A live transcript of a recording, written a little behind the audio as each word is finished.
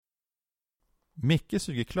Micke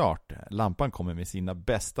suger klart. Lampan kommer med sina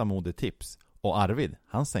bästa modetips. Och Arvid,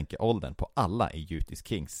 han sänker åldern på alla i Jutis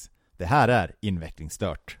Kings. Det här är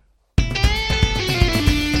Invecklingsstört.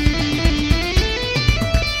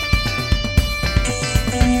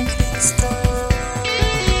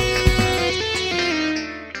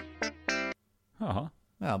 Jaha.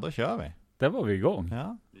 Ja, då kör vi. Där var vi igång.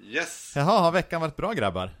 Ja. Yes. Jaha, har veckan varit bra,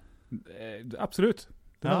 grabbar? Absolut.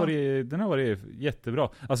 Den har varit jättebra.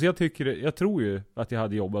 Alltså jag tror ju att jag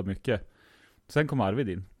hade jobbat mycket. Sen kom Arvid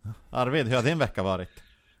in. Arvid, hur har din vecka varit?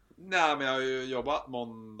 Nej, men jag har ju jobbat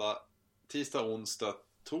måndag, tisdag, onsdag,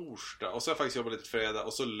 torsdag. Och så har jag faktiskt jobbat lite fredag.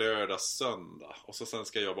 Och så lördag, söndag. Och så sen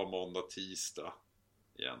ska jag jobba måndag, tisdag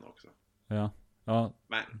igen också. Ja.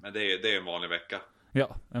 Men det är en vanlig vecka.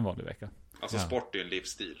 Ja, en vanlig vecka. Alltså sport är ju en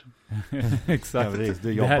livsstil. Exakt. Ja, du det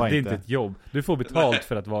här jobbar det är inte. inte ett jobb. Du får betalt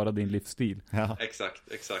för att vara din livsstil. Ja. Exakt.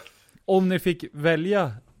 Om ni fick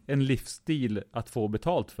välja en livsstil att få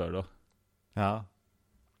betalt för då? Ja.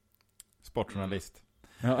 Sportjournalist.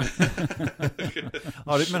 Ja.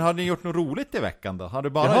 Men har ni gjort något roligt i veckan då? Har du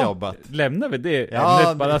bara jobbat? Lämnar vi det Ja,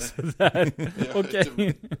 ämnet bara sådär?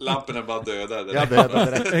 Okej. Lampen är bara döda. Ja,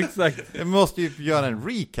 det. Exakt. Jag måste ju göra en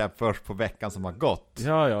recap först på veckan som har gått.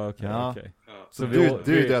 Ja, okej. Ja. Okej. Så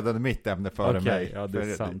du dödade mitt ämne före Okej, mig. ja, det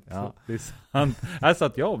är sant. Ja. Det är sant. Här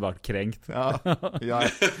satt jag och var kränkt. Ja.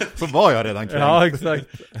 Så var jag redan kränkt. Ja, exakt.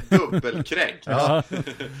 Dubbelkränkt. Ja.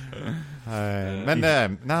 Men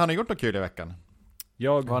när har ni gjort något kul i veckan?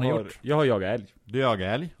 Jag Vad har ni gjort? Jag har jagat älg. Du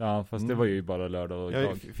jagar älg. Ja, fast det var ju bara lördag och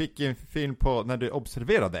Jag fick en film på när du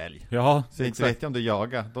observerade älg. Ja, Så inte vet jag om du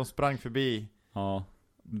jagade. De sprang förbi. Ja.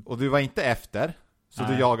 Och du var inte efter. Så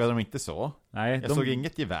Nej. du jagade dem inte så. Nej, Jag såg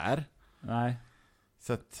inget gevär. Nej.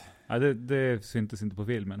 Så att, Det syntes inte på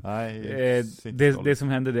filmen. nej. Det som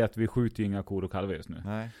hände är att vi skjuter ju inga kor och kalvar just nu.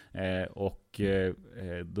 Nej.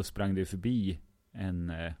 Då sprang det förbi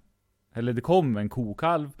eller det kom en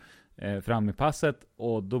kokalv fram i passet,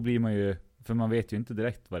 och då blir man ju, för man vet ju inte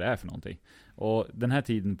direkt vad det är för någonting. Och den här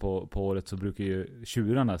tiden på året så brukar ju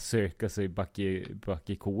tjurarna söka sig back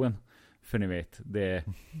i koen. För ni vet, det är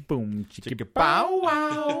boom, chicka, bow,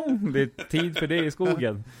 wow. Det är tid för det i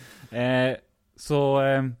skogen. Så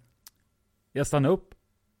jag stannade upp,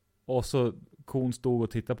 och så kon stod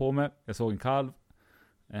och tittade på mig. Jag såg en kalv.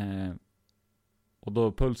 Och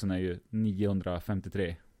då pulsen är ju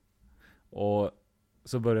 953. Och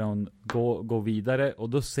så börjar hon gå vidare, och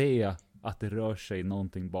då ser jag att det rör sig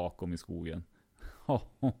någonting bakom i skogen.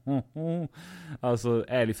 Alltså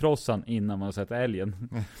älgfrossan innan man har sett älgen.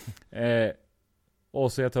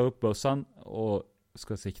 Och så jag tar upp bössan och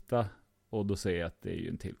ska sikta, och då ser jag att det är ju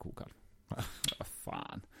en till kokalv. Vad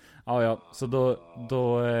fan. Ja, så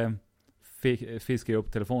då fiskar jag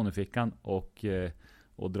upp telefonen i fickan och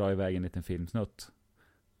drar iväg en liten filmsnutt.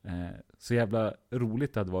 Så jävla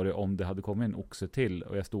roligt det hade varit om det hade kommit en oxe till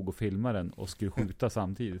och jag stod och filmade den och skulle skjuta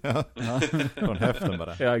samtidigt. Ja. Från höften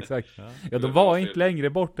bara. Ja, exakt. Ja, de var inte längre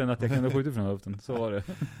bort än att jag kunde skjuta från höften. Så var det.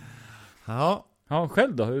 Ja. Ja,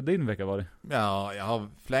 själv då? Hur har din vecka varit? Ja, jag har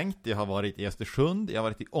flängt. Jag har varit i Östersund. Jag har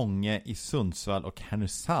varit i Ånge, i Sundsvall och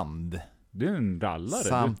Härnösand. Du är en rallare.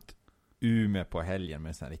 Samt Umeå på helgen med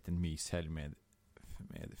en sån här liten myshelg med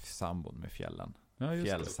sambon med fjällen. Ja, just det.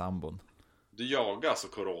 Fjällsambon. Du jagar alltså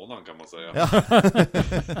coronan, kan man säga. Ja.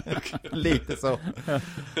 Lite så.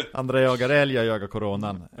 Andra jagar älg, jag jagar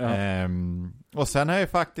coronan. Ja. Och sen har jag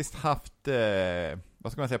faktiskt haft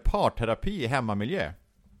vad ska man säga, parterapi i hemmamiljö.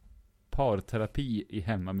 Parterapi i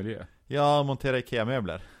hemmamiljö. Jag monterar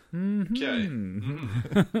IKEA-möbler. Okej.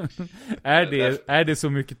 Är det så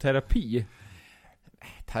mycket terapi?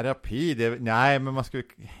 Terapi, nej men man skulle...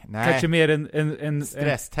 Nej. Kanske mer en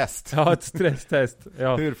Stresstest. Ja, ett stresstest.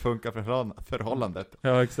 Ja. Hur funkar förhållandet?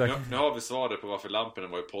 Ja, exakt. Nu har vi svaret på varför lamporna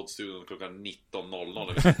var i poddstudion klockan 19.00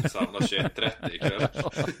 när vi skulle samla 21.30 ikväll.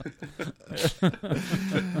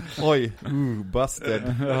 Oj,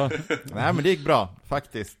 busted. Ja. Nej men det gick bra,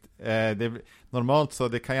 faktiskt. Normalt så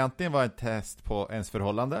det kan ju antingen vara ett test på ens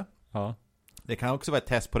förhållande. Ja. Det kan också vara ett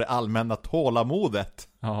test på det allmänna tålamodet.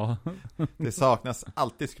 Ja. Det saknas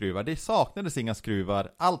alltid skruvar. Det saknades inga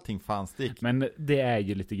skruvar. Allting fanns. Men det är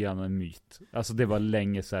ju lite grann en myt. Alltså det var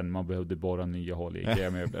länge sedan man behövde borra nya hål i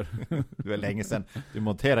IKEA-möbler. Det var länge sedan du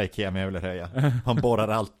monterade IKEA-möbler, höja. Man borrar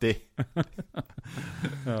alltid.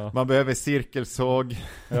 Ja. Man behöver cirkelsåg,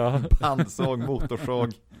 Ja. bandsåg, motorsåg,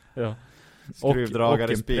 Ja.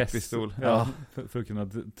 skruvdragare, en spikpistol. press. Ja. För att kunna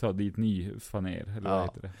ta dit ny faner. Eller vad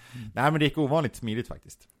heter det? Nej men det gick ovanligt smidigt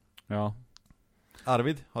faktiskt. Ja.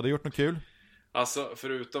 Arvid, har du gjort något kul? Alltså,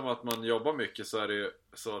 förutom att man jobbar mycket så är det ju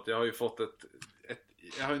så att jag har ju fått ett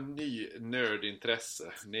jag har en ny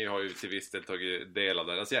nördintresse. Ni har ju till viss del tagit del av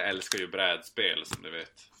det. Alltså jag älskar ju brädspel som ni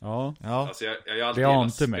vet. Ja. Alltså jag har alltid Det har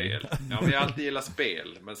gillat inte mig. spel. Ja, men jag har alltid gillat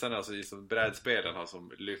spel. Men sen alltså liksom brädspelen har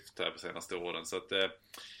som lyft här på senaste åren. Så att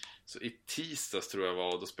så i tisdags tror jag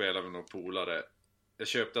var, och då spelade vi några polare. Jag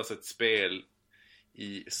köpte alltså ett spel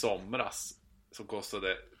i somras som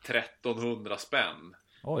kostade 1300 spänn.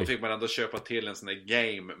 Oj. Då fick man ändå köpa till en sån här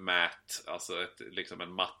game mat. Alltså liksom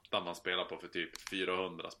en matta man spelar på för typ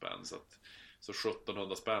 400 spänn. Så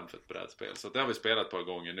 1700 spänn för ett brädspel. Så det har vi spelat ett par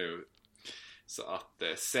gånger nu. Så att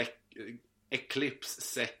Eclipse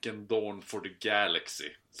Second Dawn for the Galaxy.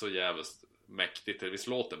 Så jävligt mäktigt. Visst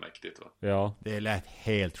låter mäktigt va? Ja. Det lät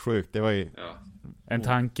helt sjukt. Det var ju... Ja. En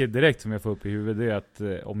tanke direkt som jag får upp i huvudet är att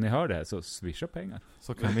om ni hör det här så swisha pengar.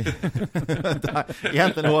 Så kan vi...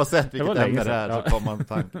 Egentligen oavsett vilket länge ämne det sedan. är så kommer man på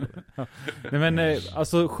tanken. Nej men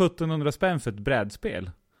alltså 1700 spänn för ett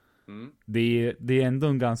brädspel. Mm. Det är ändå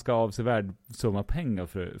en ganska avsevärd summa pengar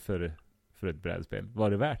för ett brädspel. Var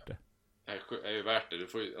det värt det? Är ju värt det. Du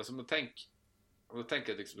får ju, alltså om du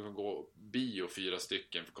tänker att liksom, du kan gå bio 4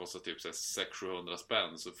 stycken för kostar typ 600-700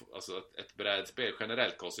 spänn. Så alltså ett brädspel,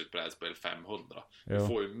 generellt kostar ett brädspel 500. Ja. Du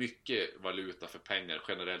får ju mycket valuta för pengar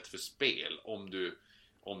generellt för spel. Om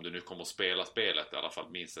du nu kommer att spela spelet i alla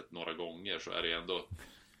fall minst några gånger, så är det ändå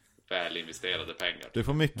väl investerade pengar. Du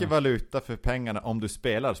får mycket valuta för pengarna om du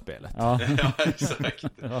spelar spelet. Ja. Ja, exakt.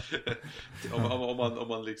 Ja. Om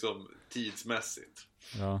man liksom tidsmässigt.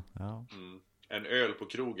 Ja. Ja. En öl på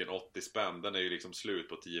krogen 80 spänn, den är ju liksom slut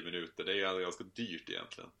på 10 minuter. Det är ju ganska dyrt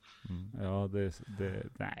egentligen. Ja,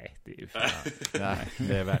 nej, det är ju fan. Nej,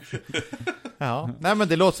 det är värt. Ja. Nej, men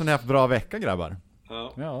det låter som ni har haft bra vecka, grabbar.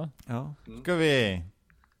 Ja. Ja. Ja.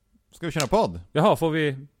 Ska vi köra podd? Jaha, får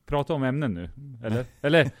vi prata om ämnen nu?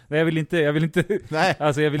 Eller nej, jag vill inte. Nej.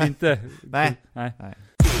 Alltså jag vill inte. Nej. Nej.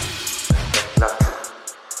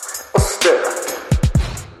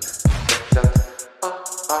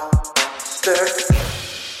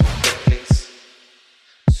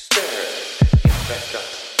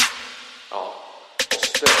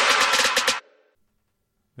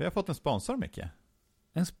 Vi har fått en sponsor, Micke.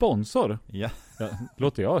 En sponsor? Ja. Ja,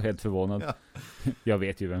 låter jag helt förvånad. Ja. Jag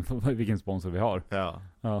vet ju vilken sponsor vi har. Ja.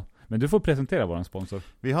 Ja. Men du får presentera våran sponsor.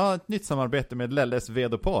 Vi har ett nytt samarbete med Lelles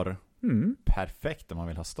Ved och Porr. Perfekt om man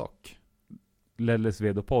vill ha stock. Lelles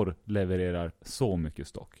Ved och Porr levererar så mycket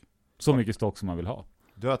stock. Så mycket stock som man vill ha.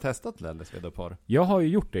 Du har testat Lelles Ved och Porr? Jag har ju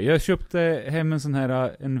gjort det. Jag köpte hem en sån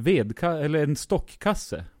här en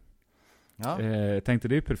stockkasse. Ja. Tänkte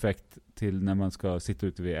det är perfekt till när man ska sitta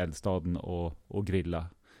ute vid eldstaden och grilla.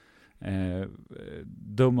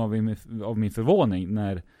 Dum av min förvåning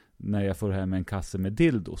när jag får hem en kasse med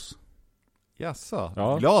dildos. Jaså,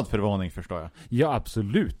 Ja. Glad förvåning förstår jag. Ja,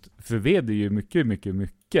 absolut. För ved är ju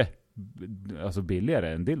mycket alltså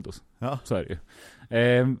billigare än dildos. Ja. Så är det ju.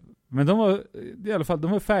 Men de var i alla fall,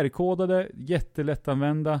 de var färgkodade,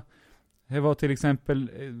 jättelättanvända. Det var till exempel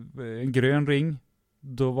en grön ring.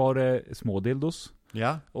 Då var det små dildos.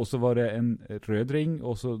 Ja. Och så var det en röd ring.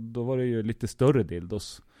 Och så då var det ju lite större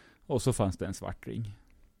dildos. Och så fanns det en svart ring.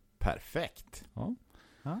 Perfekt. Ja.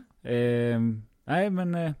 Ja. Nej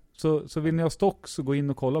men så vill ni ha stock så gå in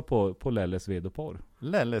och kolla på Lelles Ved och Porr.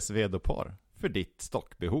 Lelles Ved och Porr. För ditt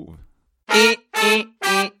stockbehov.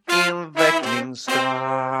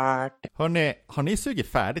 Invecklingsstart. Hörrni, har ni sugit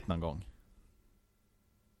färdigt någon gång?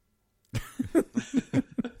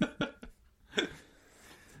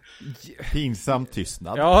 Pinsam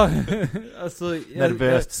tystnad. Ja, alltså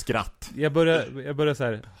Nervöst skratt. jag börjar så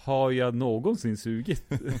här. Har jag någonsin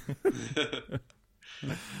sugit?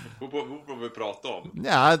 Vad vi pratar om?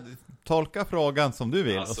 Ja, tolka frågan som du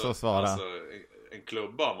vill och så svara. Alltså, en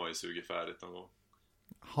klubba har man ju sugit färdigt någon gång.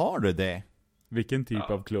 Har du det? Vilken typ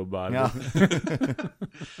av klubba? Ja.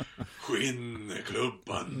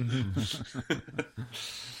 Skinnklubban.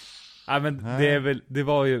 Ja, men det är väl, det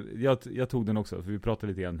var ju, jag tog den också, för vi pratade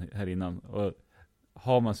lite grann här innan. Och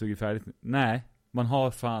har man sugit färdigt? Nej, man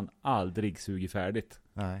har fan aldrig sugit färdigt.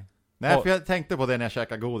 Nej, för jag tänkte på det när jag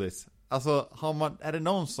käkade godis. Alltså, är det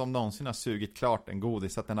någon som någonsin har sugit klart en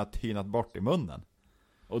godis så att den har tynat bort i munnen?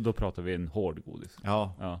 Och då pratar vi en hård godis.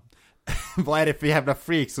 Ja. Vad är det för jävla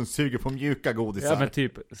freak som suger på mjuka godisar? Ja, men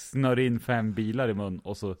typ snör in 5 bilar i mun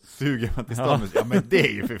och så suger man till stånd. Ja, men det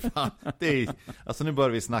är ju för fan. Alltså nu börjar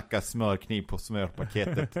vi snacka smörkniv på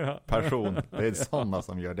smörpaketet. Person. Det är sådana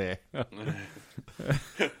som gör det. Ja,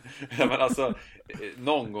 men alltså,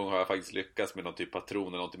 någon gång har jag faktiskt lyckats med någon typ patron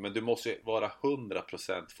eller någonting. Men du måste ju vara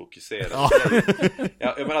 100% fokuserad.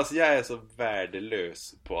 Ja. Men alltså, jag är så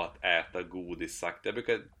värdelös på att äta godis sakta.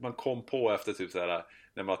 Man kom på efter typ så här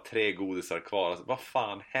när man har 3 godisar kvar. Alltså, vad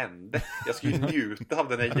fan hände? Jag skulle ju njuta av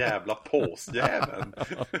den här jävla påsjäveln.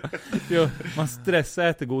 Ja, man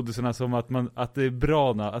stressar godisarna som att det är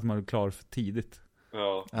bra att man är klar för tidigt.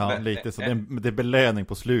 Ja, men, lite så. Det är belöning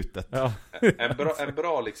på slutet. Ja. En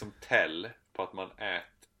bra liksom tell på att man äter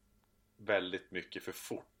väldigt mycket för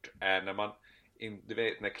fort är när man, du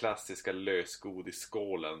vet den klassiska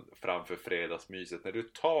lösgodisskålen framför fredagsmyset. När du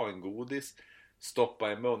tar en godis,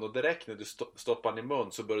 stoppa i mun, och direkt när du stoppar den i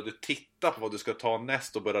mun så börjar du titta på vad du ska ta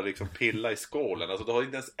näst och börjar liksom pilla i skålen. Alltså du har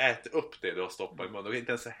inte ens ätit upp det du har stoppat i mun, du har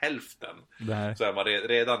inte ens hälften. Nej. Så är man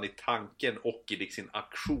redan i tanken och i sin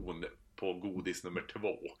aktion på godis nummer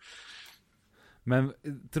 2. Men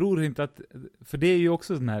tror du inte att, för det är ju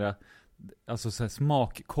också sån här, alltså så här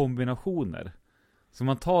smakkombinationer. Så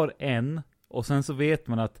man tar en och sen så vet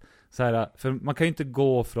man att så här, för man kan ju inte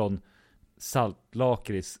gå från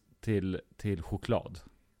saltlakrits till choklad.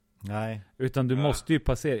 Nej. Utan du måste ju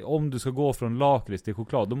passera, om du ska gå från lakrits till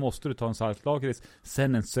choklad, då måste du ta en saltlakrits,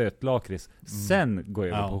 sen en sötlakrits, sen gå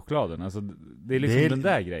över på chokladen. Alltså det är liksom den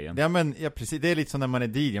där grejen. Ja men ja, precis, det är lite som när man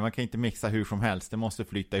är DJ, man kan inte mixa hur som helst, det måste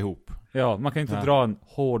flytta ihop. Ja, man kan inte dra en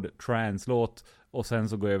hård trance-låt och sen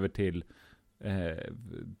så gå över till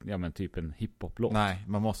ja men typ en hiphop-låt. Nej,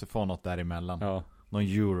 man måste få något däremellan. Ja. Någon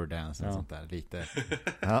eurodance eller sånt där, lite.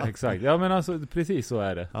 Ja. Exakt, ja men alltså precis så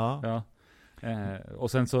är det. Ja.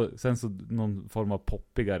 Och sen så någon form av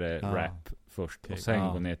poppigare rap först. Och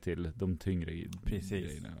sen gå ner till de tyngre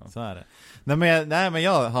grejerna. Ja. Så är det. Nej men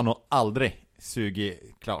jag har nog aldrig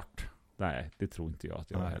sugit klart. Nej, det tror inte jag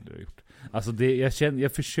att jag heller har gjort. Alltså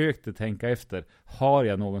jag försökte tänka efter. Har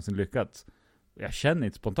jag någonsin lyckats? Jag känner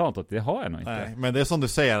inte spontant att det har jag nog inte. Nej, men det är som du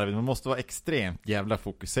säger, man måste vara extremt jävla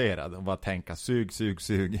fokuserad och bara tänka sug.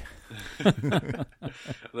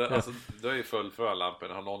 Alltså, du har ju fullfört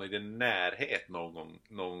lampen. Har någon i din närhet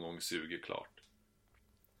någon gång sugit klart?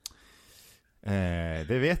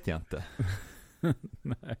 Det vet jag inte.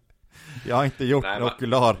 Nej. Jag har inte gjort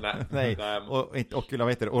okular. Nej. Och inte okular,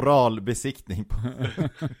 vad heter det? Oral besiktning på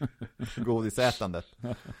godisätandet.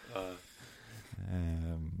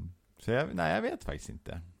 Så jag vet faktiskt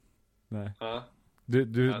inte. Nej.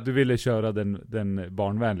 Du ville köra den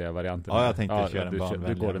barnvänliga varianten? Ja, jag tänkte köra den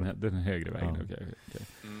barnvänliga. Du går den högre vägen. Ja. Okay.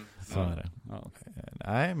 Så är det. Ja.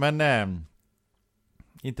 Nej, men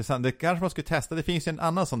intressant. Det kanske man skulle testa. Det finns ju en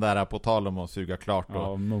annan sån där på tal om att suga klart.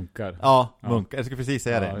 Ja, munkar. Ja, munkar. Jag skulle precis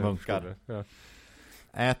säga det. Munkar. Det. Ja.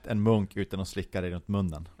 Ät en munk utan att slicka dig runt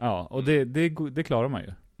munnen. Ja, och det klarar man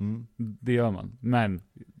ju. Mm. Det gör man. Men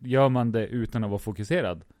gör man det utan att vara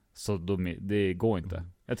fokuserad, så det går inte.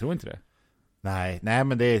 Jag tror inte det. Nej,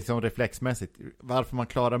 men det är som reflexmässigt. Varför man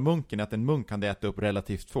klarar munken är att en munk kan äta upp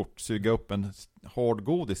relativt fort. Suga upp en hård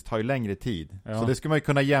godis tar ju längre tid. Ja. Så det skulle man ju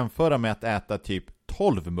kunna jämföra med att äta typ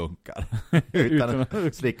 12 munkar utan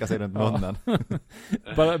att slicka sig runt munnen.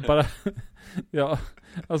 bara ja,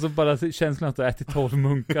 alltså bara känslan att du ätit 12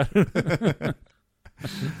 munkar.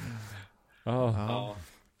 Ja.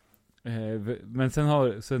 Men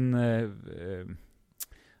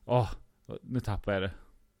nu tappar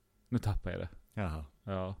jag det. Jaha.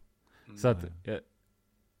 Ja. Så att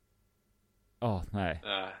nej.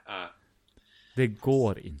 Det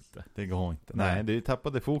går inte. Nej, du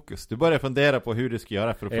tappade fokus. Du börjar fundera på hur du ska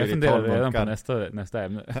göra för att få i 12 munkar. Jag funderar redan på nästa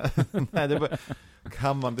ämne. Nej,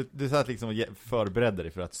 du satt liksom och förberedde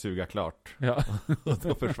dig för att suga klart. Ja. Och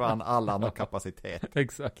då försvann all annan kapacitet.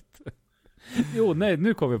 Exakt. Jo, nej,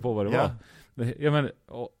 nu kom jag på vad det var. Jag menar,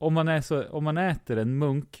 om man äter en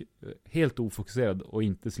munk helt ofokuserad och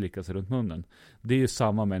inte slickar sig runt munnen, det är ju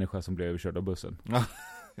samma människa som blir överkörd av bussen.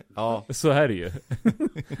 Ja. Så är det ju.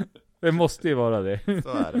 Det måste ju vara det. Så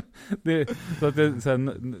är det. Så att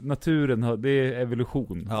naturen det är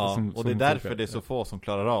evolution. Ja, och det är därför det är så få som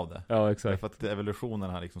klarar av det. Ja, exakt. För att evolutionen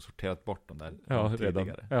har liksom sorterat bort dem där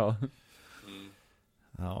redan. Ja.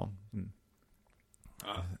 Ja.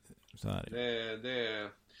 Så är det.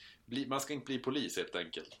 Man ska inte bli polis helt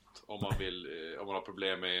enkelt. Om man har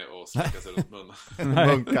problem med att slicka sig runt munnen.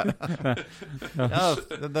 Munkar. Ja,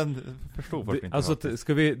 den förstod folk inte. Alltså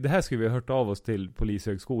det här skulle vi ha hört av oss till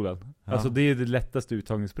polishögskolan. Ja. Alltså det är det lättaste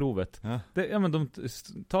uttagningsprovet. Ja. Men de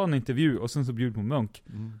tar en intervju och sen så bjuder på munk.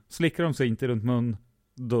 Slickar de sig inte runt mun,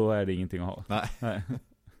 då är det ingenting att ha. Nej.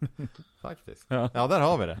 Faktiskt. Ja, där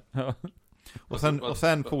har vi det. Ja. Och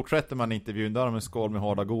sen fortsätter man intervjun, där har de en skål med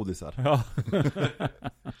hårda godisar. Ja.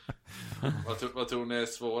 Vad tror ni är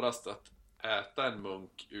svårast, att äta en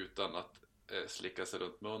munk utan att slicka sig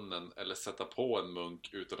runt munnen, eller sätta på en munk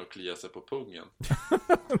utan att klia sig på pungen?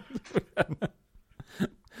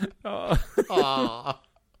 Ja.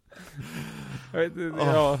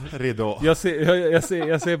 Ja, ridå. jag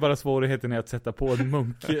ser bara svårigheten i att sätta på en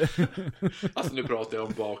munk. Alltså nu pratar jag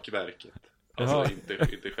om bakverket. Alltså Ja.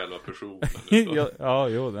 inte själva personen.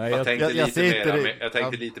 Utan Nej, jag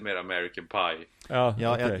tänkte lite mer American Pie. Ja,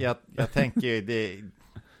 Ja, okej. jag tänker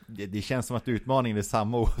det känns som att utmaningen är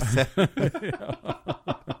samma oavsett.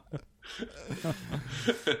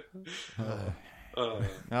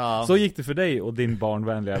 Ja. Så gick det för dig och din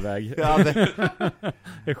barnvänliga väg. Ja,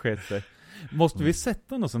 Det sket sig. Måste vi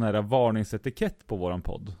sätta någon sån här varningsetikett på våran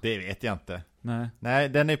podd? det vet jag inte. Nej. Nej,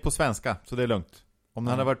 den är på svenska, så det är lugnt. Om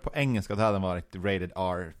den hade varit på engelska så hade den varit rated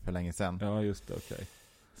R för länge sedan. Ja, just det, okej.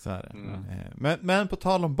 Så är det. Men på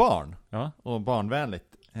tal om barn Ja. och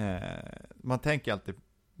barnvänligt, man tänker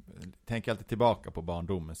alltid tillbaka på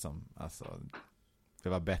barndomen som, alltså, det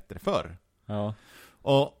var bättre förr. Ja.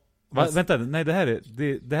 Och Vänta, nej, det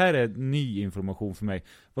här är ny information för mig.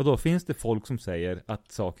 Vadå, finns det folk som säger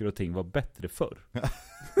att saker och ting var bättre förr?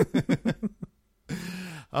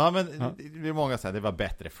 Ja, men det är många som säger att det var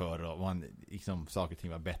bättre förr och liksom, saker och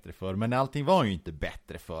ting var bättre förr. Men allting var ju inte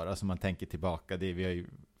bättre förr. Alltså man tänker tillbaka, vi har ju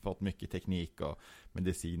fått mycket teknik och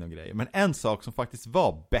medicin och grejer. Men en sak som faktiskt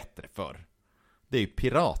var bättre förr, det är ju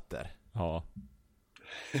pirater. Ja.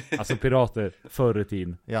 Alltså pirater förr i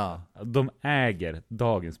tiden. Ja. De äger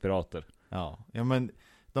dagens pirater. Ja, men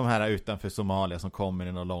de här utanför Somalia som kommer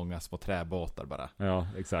i några långa små träbåtar bara. Ja,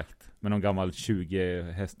 exakt. Med någon gammal 20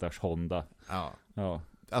 hästars Honda. Ja. Ja.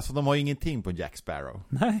 Alltså de har ju ingenting på Jack Sparrow.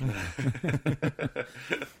 Nej.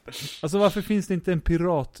 Alltså varför finns det inte en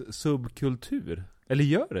piratsubkultur? Eller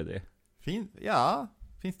gör det?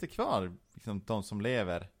 Finns det kvar liksom de som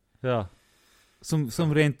lever? Ja.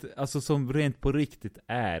 Som rent på riktigt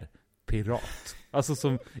är pirat. Alltså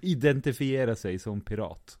som identifierar sig som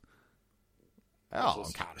pirat. Ja,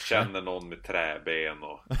 Så kanske. känner någon med träben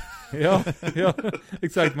och... Ja,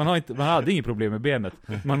 exakt. Man hade inget problem med benet.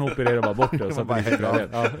 Man opererar bara bort det och så bara att det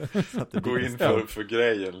ja. Gå in för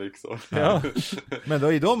grejen liksom. Ja. Men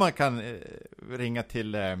då är då man kan ringa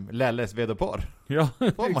till Lelles Vedoporr. Ja,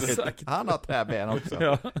 Exakt. Han har träben också.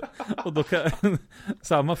 Ja. Och då kan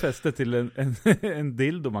samma fäste till en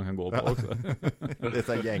dildo man kan gå på också. Det är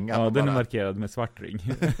så här gänga. Ja, den är markerad med svart ring.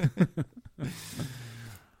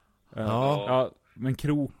 Ja, men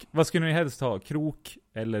krok. Vad skulle ni helst ha? Krok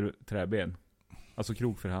eller träben? Alltså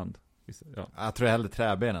krok för hand. Ja. Jag tror hellre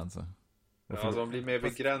träben alltså. Alltså man blir mer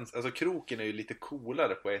begränsad. Alltså kroken är ju lite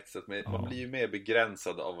coolare på ett sätt. Men man blir ju mer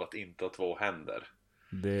begränsad av att inte ha två händer.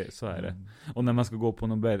 Så är det. Och när man ska gå på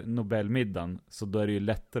Nobelmiddagen, så då är det ju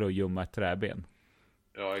lättare att gömma ett träben.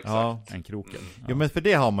 Ja, exakt. Än kroken. Ja, men för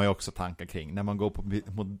det har man ju också tankar kring när man går på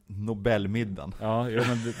Nobelmiddagen. Ja,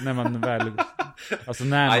 men när man väl... Alltså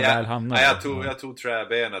när man väl hamnar... Jag tog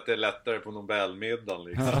träbenet, det är lättare på Nobelmiddagen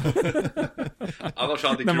liksom. Annars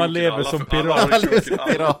hade när man lever som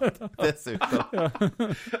pirat. Dessutom.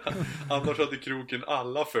 Annars hade kroken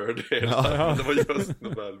alla fördelar. Ja. Det var just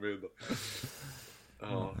Nobelmiddag.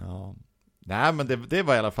 Ja. Nej, men det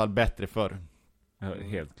var i alla fall bättre förr. Ja,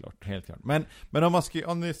 helt klart. Men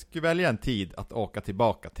om ni skulle välja en tid att åka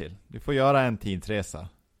tillbaka till. Du får göra en tidsresa.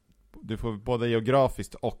 Du får både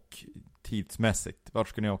geografiskt och tidsmässigt. Vart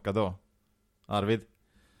ska ni åka då? Arvid?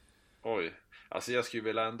 Oj, alltså jag skulle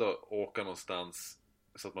vilja ändå åka någonstans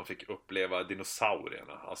så att man fick uppleva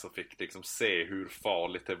dinosaurierna. Alltså fick liksom se hur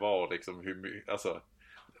farligt det var, liksom hur mycket, alltså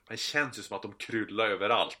det känns ju som att de kryllar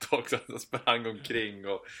överallt också. De sprang omkring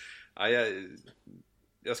och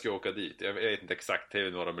jag ska åka dit. Jag vet inte exakt, det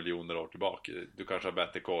är några miljoner år tillbaka. Du kanske har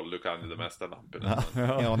bättre koll, du kan ju det mesta lampen.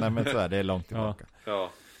 Ja, nej, men så är det är långt tillbaka.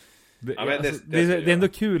 Ja. Det är ändå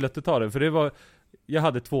kul att du tar det, för jag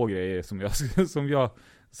hade två grejer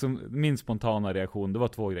som min spontana reaktion, det var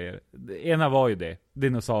två grejer. Det ena var ju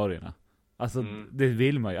dinosaurierna. Alltså det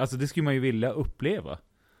vill man ju, alltså det skulle man ju vilja uppleva.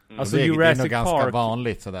 Alltså det är Jurassic nog ganska Park.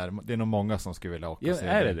 Vanligt sådär. Det är nog många som skulle vilja åka. Ja,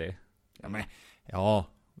 är det? Ja, men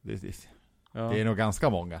det är nog ganska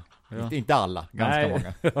många. Ja. Inte alla, ganska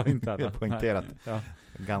många. Ja, inte alla. Jag har poängterat. Ja.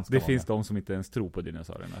 Ganska Det många. finns de som inte ens tror på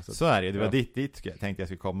dinosaurierna. Så är det, det var dit tänkte jag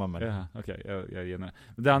skulle komma med. Ja, okej, jag ger mig.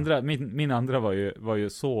 Det andra, min andra var ju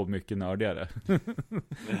så mycket nördigare.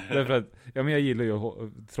 Därför att, jag gillar ju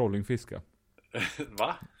trollingfiska.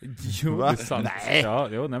 Va? Jo, Va? det är sant. Nej. Ja,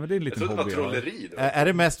 men det är en Jag liten trodde det var hobby. trolleri då. Är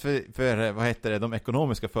det mest för vad heter det, de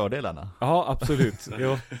ekonomiska fördelarna? Ja, absolut.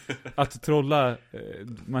 Jo. Att trolla,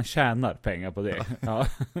 man tjänar pengar på det. Ja.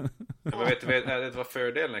 Men vet du vad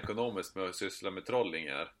fördelen ekonomiskt med att syssla med trolling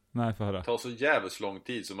är? Nej, för höra. Det tar så jävligt lång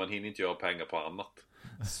tid så man hinner inte göra pengar på annat.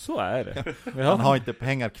 Så är det. Ja. Han har inte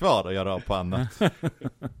pengar kvar att göra på annat. Nej,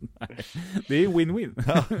 det är win-win.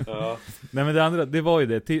 Ja. Nej, men det andra, det var ju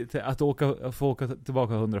det. Att få åka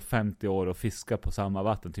tillbaka 150 år och fiska på samma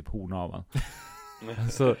vatten, typ Hornavan.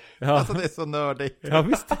 Alltså, ja. Alltså det är så nördigt. Ja,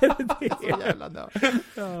 visst är det det. Så jävla nördigt.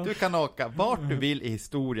 Ja. Du kan åka vart du vill i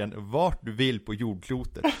historien, vart du vill på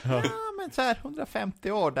jordklotet. Ja, men så här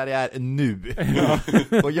 150 år där jag är nu. Ja.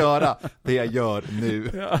 Och göra det jag gör nu.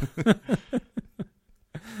 Ja.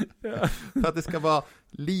 Ja. För att det ska vara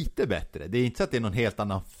lite bättre. Det är inte så att det är någon helt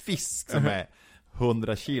annan fisk som är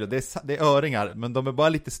 100 kilo. Det är öringar, men de är bara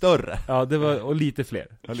lite större. Ja, det var, och lite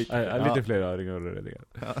fler. Ja, lite fler öringar och redigar.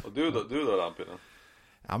 Ja. Och du då Rampinen?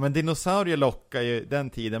 Ja, men dinosaurier lockar ju den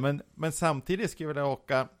tiden. Men samtidigt skulle jag vilja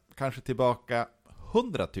åka kanske tillbaka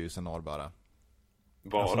 100 000 år bara.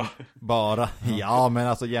 Bara? Alltså, bara, ja, men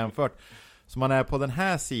alltså jämfört. Så man är på den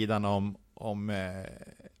här sidan om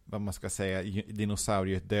vad man ska säga,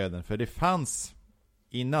 dinosauriedöden. För det fanns,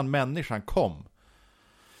 innan människan kom,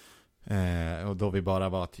 och då vi bara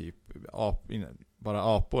var typ bara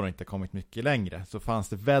apor och inte kommit mycket längre, så fanns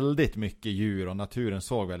det väldigt mycket djur och naturen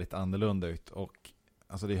såg väldigt annorlunda ut. Och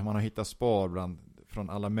alltså man har hittat spår från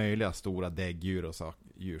alla möjliga stora däggdjur och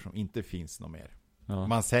djur som inte finns något mer. Ja.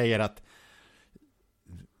 Man säger att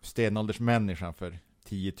stenåldersmänniskan för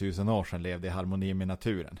 10 000 år sedan levde i harmoni med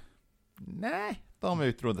naturen. Nej, de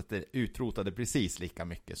utrotade precis lika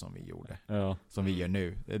mycket som vi gjorde. Ja. Som vi gör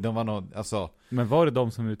nu. De var nog, alltså... Men var det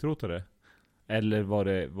de som utrotade? Eller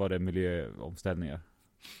var det miljöomställningar?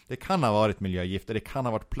 Det kan ha varit miljögifter. Det kan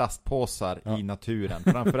ha varit plastpåsar i naturen.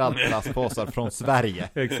 Framförallt plastpåsar från Sverige.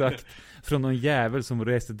 Exakt. Från någon jävel som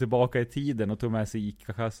reste tillbaka i tiden och tog med sig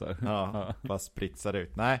Ica-kassar. Ja, bara spritsar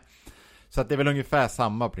ut. Nej. Så att det är väl ungefär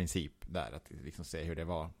samma princip där. Att liksom se hur det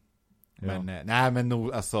var. Men, nej men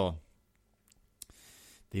nog, alltså...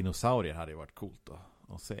 Dinosaurier hade ju varit coolt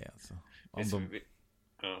att se alltså.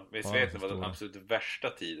 Visst vet ni vad den absolut värsta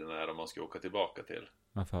tiden är om man ska åka tillbaka till?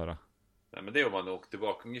 Varför höra? Nej, men det är om man åker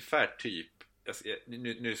tillbaka ungefär typ,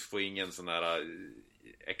 nu får ingen sån här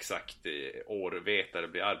exakt årvetare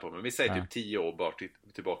bli arg på, men vi säger typ 10 år bara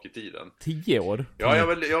tillbaka i tiden. 10 år?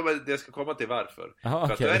 Ja, jag ska komma till varför. Aha,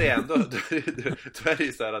 för att då är det ändå då är det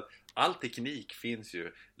ju så här att all teknik finns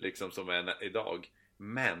ju liksom som är idag.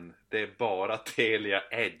 Men det är bara Telia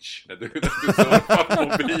Edge när du surfar på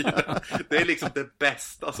mobilen. Det är liksom det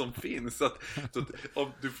bästa som finns. Så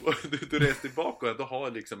om du reser tillbaka och ändå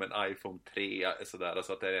har liksom en iPhone 3 sådär,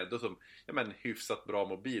 så att det är ändå som hyfsat bra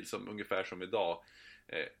mobil, som ungefär som idag.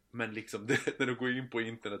 Men liksom när du går in på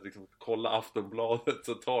internet liksom, kolla Aftonbladet,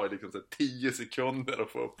 så tar det liksom 10 sekunder att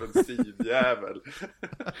få upp en sidjävel.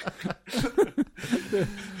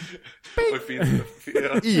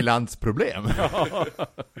 Ilandsproblem.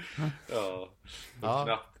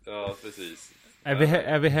 Ja, precis.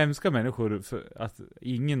 Är vi hemska människor för att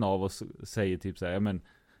ingen av oss säger typ så här,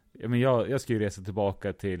 jag ska ju resa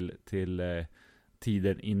tillbaka till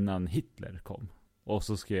tiden innan Hitler kom. Och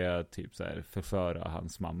så ska jag typ så här förföra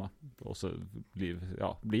hans mamma. Och så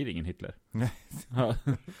blir det ingen Hitler.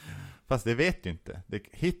 Fast det vet du inte.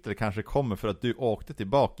 Hitler kanske kommer för att du åkte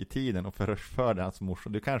tillbaka i tiden och förförde hans morsa.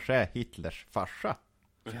 Du kanske är Hitlers farsa.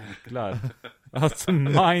 Jäklar. Alltså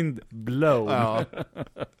mind blown. Ja.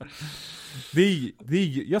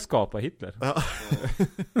 Jag skapar Hitler. Ja.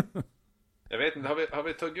 Jag vet inte, har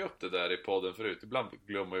vi tagit upp det där i podden förut? Ibland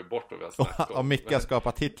glömmer vi bort vad vi har snackat om. Ja, Micke har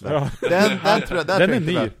skapat Hitler. Ja. Den är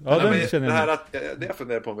ny. Ja, den känner jag. Det jag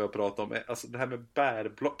funderar på om vi har pratat om är alltså det här med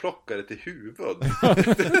bärplockare till huvud.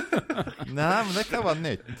 Nej, men det kan vara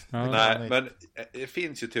nytt. Nej, men det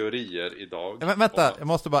finns ju teorier idag. Men, vänta, jag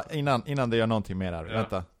måste bara, innan du gör någonting mer här.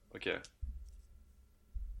 Vänta. Okej.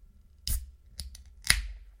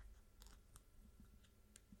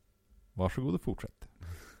 Varsågod och fortsätt.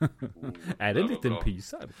 Är det en liten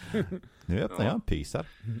pysar? Nu öppnar jag en pysar.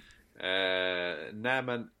 Nej,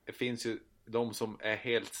 men det finns ju de som är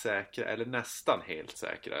helt säkra, eller nästan helt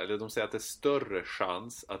säkra, eller de säger att det är större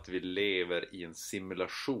chans att vi lever i en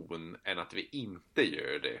simulation än att vi inte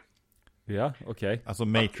gör det. Ja, okej. Alltså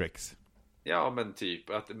Matrix. Ja, men typ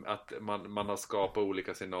att man har skapat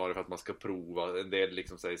olika scenarier för att man ska prova. En del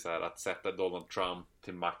liksom säger så här, att sätta Donald Trump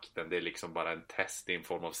till makten, det är liksom bara en test i en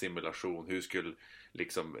form av simulation. Hur skulle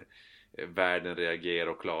liksom världen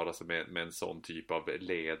reagera och klara sig med en sån typ av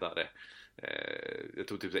ledare? Jag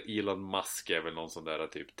tror typ Elon Musk är väl någon sån där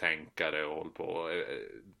typ tänkare och håller på.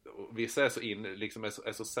 Och vissa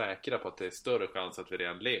är så säkra på att det är större chans att vi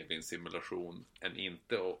redan lever i en simulation än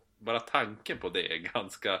inte. Och bara tanken på det är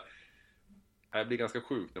jag blir ganska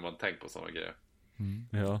sjuk när man tänker på sådana grejer.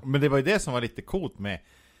 Ja. Men det var ju det som var lite coolt med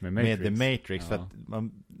The Matrix. För att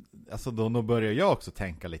alltså då börjar jag också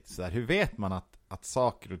tänka lite så här, hur vet man att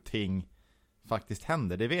saker och ting faktiskt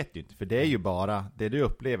händer? Det vet du inte, för det är ju bara, det du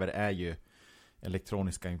upplever är ju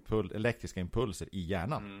elektriska impulser i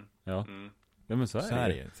hjärnan. Ja. Ja, men så är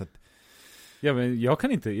det. Så att, ja, men jag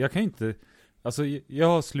kan inte, alltså jag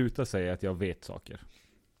har slutat säga att jag vet saker.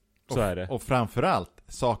 Så är det. Och framförallt,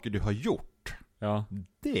 saker du har gjort. Ja.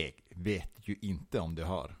 Det vet ju inte om du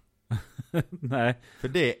har. Nej. För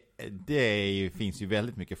det är ju, finns ju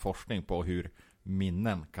väldigt mycket forskning på hur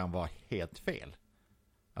minnen kan vara helt fel.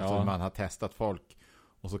 Alltså man har testat folk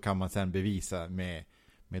och så kan man sen bevisa med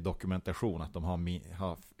dokumentation att de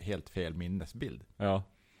har helt fel minnesbild. Ja.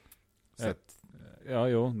 Så att,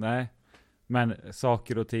 nej. Men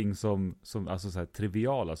saker och ting som alltså så här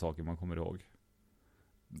triviala saker man kommer ihåg.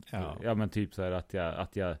 Ja, men typ så här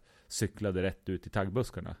att jag cyklade rätt ut i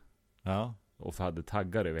taggbuskarna. Ja. Och hade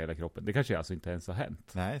taggar över hela kroppen. Det kanske alltså inte ens har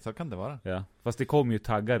hänt. Nej, så kan det vara. Ja. Fast det kom ju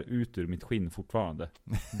taggar ut ur mitt skinn fortfarande.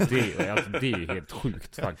 Det är ju helt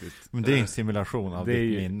sjukt faktiskt. Men det är en simulation av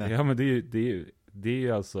ditt minne. Ja, men det är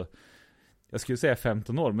ju alltså, jag skulle säga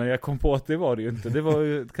 15 år, men jag kom på att det var det ju inte. Det var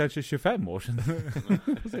ju kanske 25 år sedan.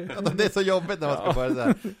 Ja, det är så jobbigt när man ska börja så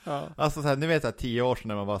här. Ja. Alltså så här, ni vet så här 10 år sedan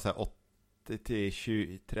när man var så här 80 till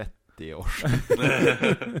 20, 30 år sedan.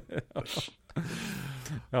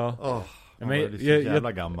 Ja. Man är så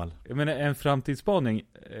jävla gammal. Jag menar, en framtidsspaning.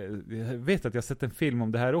 Jag vet att jag sett en film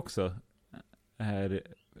om det här också.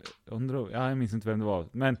 Jag minns inte vem det var.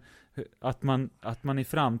 Men att man i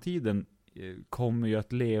framtiden kommer ju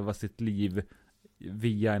att leva sitt liv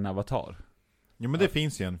via en avatar. Jo, men det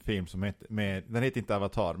finns ju en film som heter, den heter inte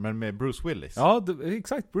Avatar, men med Bruce Willis. Ja,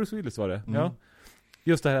 exakt, Bruce Willis var det. Ja.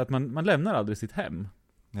 Just det här att man lämnar aldrig sitt hem.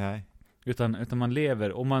 Nej. Utan man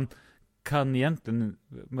lever, och man kan egentligen,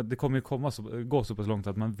 det kommer ju gå så pass långt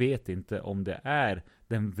att man vet inte om det är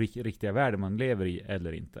den riktiga världen man lever i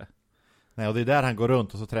eller inte. Nej, och det är där han går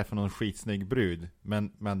runt och så träffar någon skitsnygg brud.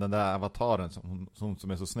 Men den där avataren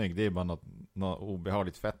som är så snygg, det är bara något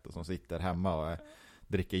obehagligt fett som sitter hemma och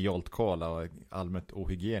dricker Jolt Cola och är allmänt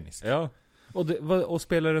ohygienisk. Ja, och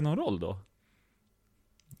spelar det någon roll då?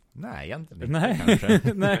 Nej, egentligen inte. Nej,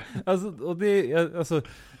 kanske. nej,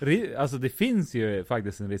 alltså det finns ju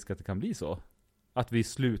faktiskt en risk att det kan bli så. Att vi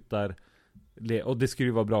slutar, och det skulle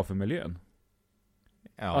ju vara bra för miljön.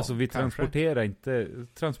 Ja, alltså vi kanske.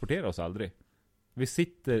 transporterar oss aldrig. Vi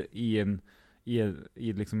sitter i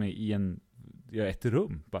ett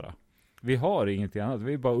rum bara. Vi har ingenting annat.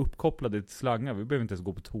 Vi är bara uppkopplade till slangar. Vi behöver inte ens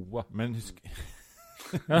gå på toa. Men hur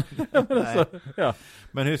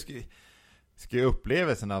men hur ska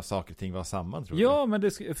upplevelsen av saker och ting vara samma, tror du? Ja, men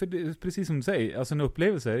precis som du säger, alltså en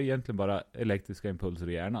upplevelse är egentligen bara elektriska impulser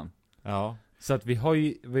i hjärnan. Ja. Så att vi har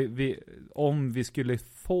ju, om vi skulle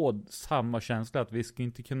få samma känsla, att vi skulle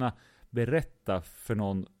inte kunna berätta för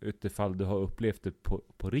någon utifall du har upplevt det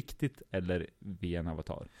på riktigt eller via en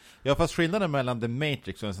avatar. Ja, fast skillnaden mellan The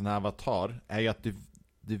Matrix och en sån här avatar är ju att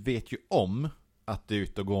du vet ju om att du är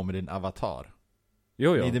ute och går med din avatar.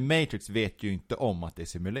 Jo. I The Matrix vet ju inte om att det är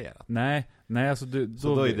simulerat. Nej, alltså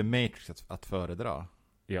då är The Matrix att föredra.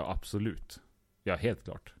 Ja, absolut. Ja, helt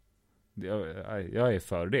klart. Jag är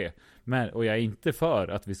för det. Och jag är inte för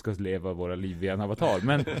att vi ska leva våra liv via en avatar.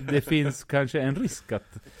 Men det finns kanske en risk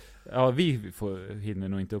att vi hinner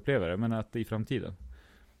nog inte uppleva det, men att i framtiden.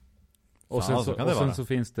 Och sen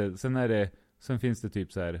finns det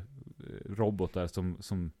typ så här robotar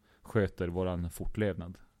som sköter våran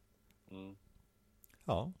fortlevnad.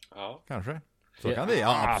 Ja, kanske. Så kan det.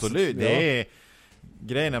 Ja, absolut. Det är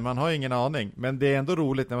grejen, man har ju ingen aning. Men det är ändå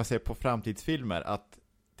roligt när man ser på framtidsfilmer att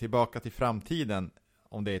Tillbaka till framtiden,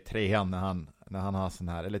 om det är 3:an när han har sån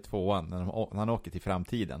här, eller 2:an när han åker till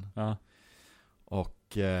framtiden. Ja.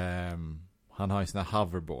 Och han har ju sån här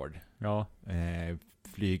hoverboard. Ja.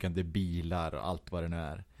 Flygande bilar och allt vad det nu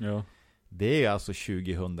är. Ja. Det är alltså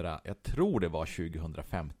jag tror det var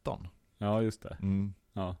 2015. Ja, just det.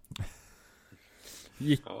 Ja.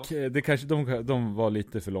 Det kanske de var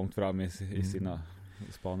lite för långt fram i sina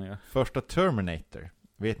spaningar. Första Terminator.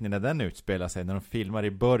 Vet ni när den utspelar sig? När de filmar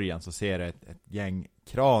i början så ser det ett gäng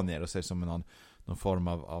kranier och ser som någon form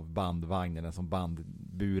av bandvagn eller en sån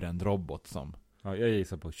bandburen robot som... Ja, jag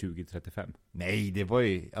gissar på 2035. Nej, det var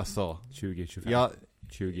ju alltså... 2025.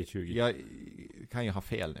 2020. Jag kan ju ha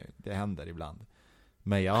fel nu. Det händer ibland.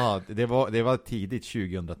 Men ja, det var tidigt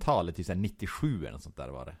 2000-talet, typ 97 eller sånt där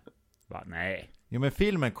var det. Va? Nej. Jo, men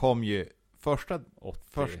filmen kom ju först,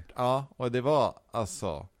 ja, och det var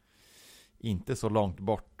alltså inte så långt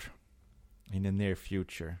bort in the near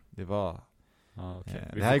future. Det var okay.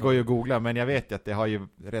 Det här går ju att googla, men jag vet ju att det har ju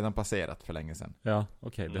redan passerat för länge sedan. Ja,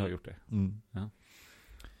 okej, det har gjort det. Mm. Ja.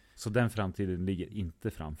 Så den framtiden ligger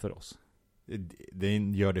inte framför oss. Det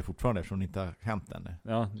gör det fortfarande eftersom det inte har hänt ännu.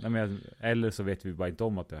 Ja, men, eller så vet vi bara inte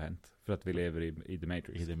om att det har hänt. För att vi lever i The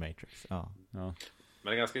Matrix. I The Matrix, ja. Men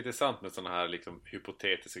det är ganska intressant med sådana här liksom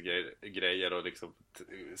hypotetiska grejer och liksom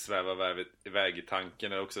sväva iväg i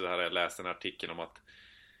tanken. Och också det här, jag läste en artikel om att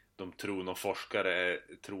de tror, någon forskare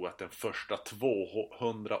tror att den första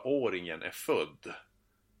 200-åringen är född.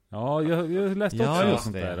 Ja, jag läste också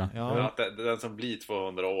sånt där. Ja. Att den som blir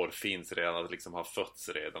 200 år finns redan, att liksom har fötts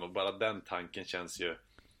redan. Och bara den tanken känns ju...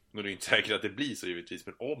 Nu är det inte säkert att det blir så givetvis,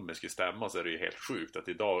 men om det skulle stämma så är det ju helt sjukt att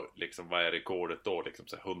idag, liksom, vad är rekordet då? Liksom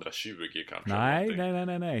så 120 kanske?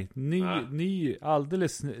 Nej.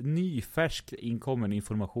 Alldeles ny, färsk inkommen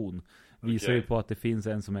information visar ju på att det finns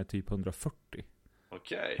en som är typ 140.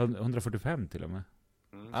 Okej. 145 till och med.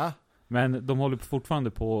 Ah. Men de håller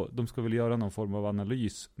fortfarande på, de ska väl göra någon form av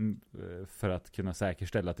analys för att kunna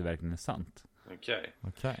säkerställa att det verkligen är sant.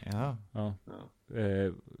 Okej, ja.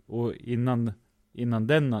 Och innan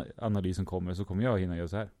den analysen kommer så kommer jag hinna göra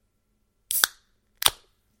så här.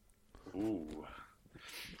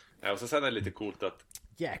 Ja, och så sen är det lite coolt att...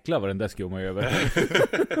 Jäklar vad den där skummar över.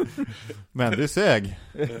 Men du sög.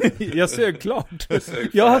 Jag sög klart.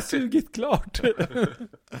 Jag har sugit klart.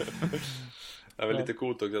 Det är väl lite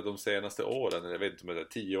coolt också att de senaste åren, jag vet inte om det är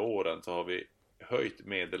 10 åren, så har vi höjt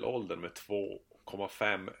medelåldern med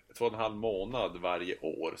 2,5 månad varje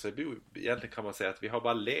år. Så egentligen kan man säga att vi har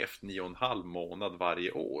bara levt 9,5 månad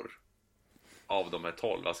varje år av de här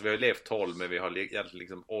 12. Alltså vi har levt 12, men vi har egentligen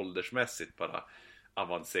liksom åldersmässigt bara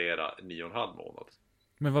avancera 9,5 månad.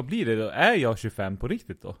 Men vad blir det då? Är jag 25 på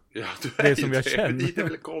riktigt då? Ja, du är det som jag känner. Dit jag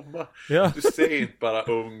vill komma. Ja. Du ser inte bara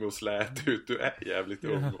ung och slät ut. Du är jävligt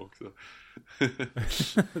ung också.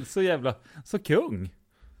 Så kung.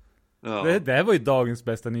 Ja. Det här var ju dagens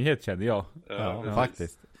bästa nyhet, kände jag. Ja,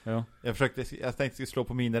 faktiskt. Ja. Jag tänkte att jag skulle slå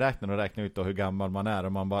på miniräknaren och räkna ut då hur gammal man är.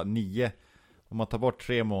 Om man bara 9, om man tar bort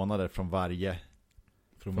 3 månader från varje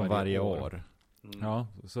år. Ja,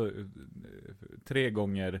 så 3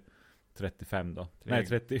 gånger 35 då. Nej,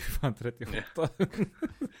 38.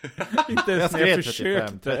 Inte ens när jag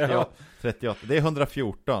försökte. 38. Det är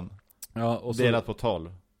 114. Ja, och så... Delat på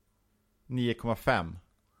 12. 9,5.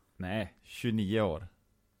 Nej. 29 år.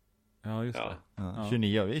 Ja, just det. Ja.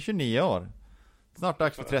 29 år. Vi är 29 år. Snart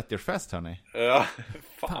dags för 30-årsfest, hörni. Ja.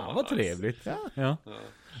 Fan vad trevligt. Ja.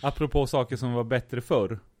 Apropå saker som var bättre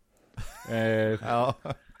förr.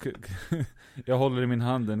 Jag håller i min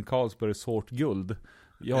hand en Carlsberg Sort Guld.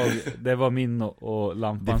 Det var min och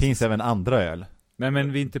lampans. Det finns även andra öl. Nej,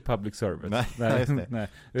 men vi är inte public service. Nej.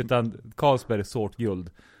 Utan Carlsberg Sort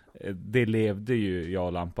Guld. Det levde ju jag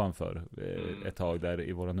och lampan för ett tag där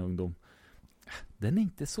i våran ungdom. Den är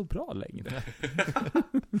inte så bra längre.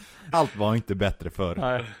 Allt var inte bättre förr.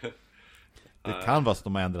 Nej. Det kan vara så att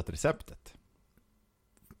de har ändrat receptet.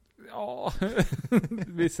 Ja,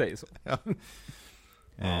 vi säger så. Ja.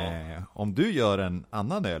 Om du gör en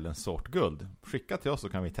annan öl än Sort Guld, skicka till oss så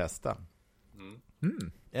kan vi testa.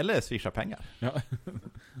 Eller swisha pengar. Ja.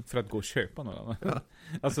 För att gå och köpa någon annan. Ja.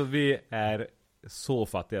 Alltså vi är så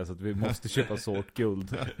fattiga så att vi måste köpa Sort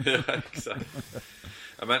Guld. Ja, exakt.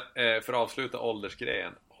 Ja, men för att avsluta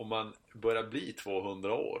åldersgrejen, om man börjar bli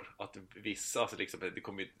 200 år, att vissa, alltså liksom, det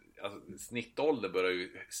kommer ju, alltså, snittålder börjar ju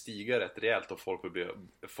stiga rätt rejält och folk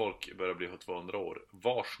börjar bli 200 år.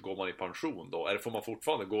 Vars går man i pension då? Eller får man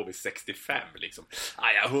fortfarande gå vid 65 liksom?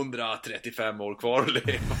 Jag har 135 år kvar att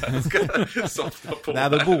leva. Jag ska softa på. Nej,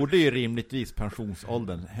 då borde ju rimligtvis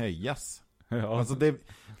pensionsåldern höjas. Ja. Alltså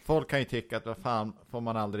folk kan ju tycka att vad fan får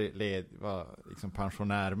man aldrig vara liksom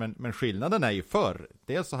pensionär, men skillnaden är ju förr.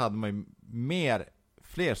 Dels så hade man ju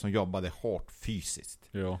fler som jobbade hårt fysiskt.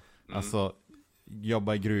 Ja. Alltså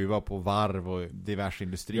jobba i gruva på varv och diverse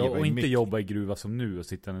industrier. Ja, och inte jobba i gruva som nu och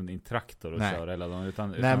sitta i en traktor och köra eller något,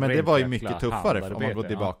 utan men det var ju mycket tuffare om man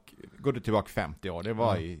går tillbaka 50 år. Det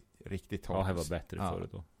var ju riktigt hårt. Ja, det var bättre förut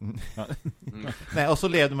då. Nej, och så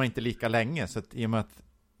levde man inte lika länge, så att i och med att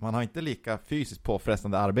man har inte lika fysiskt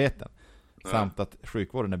påfrestande arbeten samt att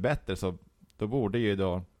sjukvården är bättre, så då borde ju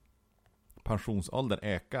då pensionsåldern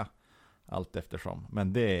öka allt eftersom.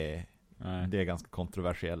 Men det är en ganska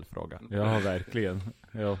kontroversiell fråga. Ja, verkligen.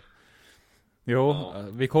 Ja. Jo,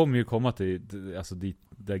 vi kommer ju komma till alltså dit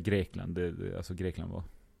där Grekland, alltså Grekland var.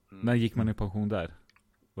 När gick man i pension där?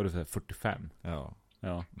 Var det så här 45? Ja.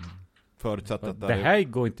 Förutsatt att det här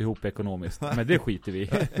går inte ihop ekonomiskt, men det skiter vi i.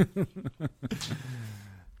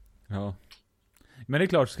 Ja. Men det är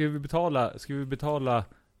klart, ska vi betala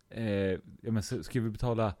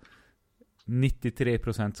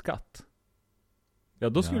 93% skatt? Ja,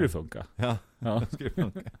 då skulle det funka. Ja. Då skulle det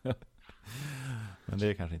funka. Men det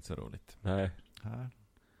är kanske inte så roligt. Nej.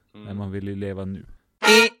 Men man vill ju leva nu.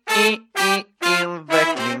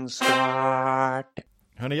 Invecklingsstart.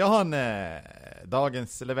 Hörni, jag har en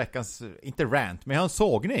dagens eller veckans, inte rant, men jag har en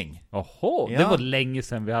sågning. Jaha, det var länge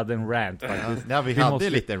sedan vi hade en rant faktiskt. Ja, vi hade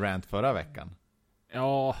lite rant förra veckan.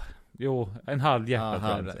 Ja, jo, en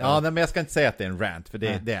halvhjärtad rant. Ja, nej, men jag ska inte säga att det är en rant, för det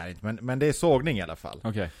är det inte. Men det är sågning i alla fall.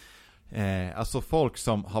 Okej. Alltså folk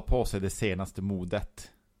som har på sig det senaste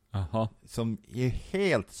modet. Jaha. Som ju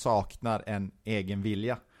helt saknar en egen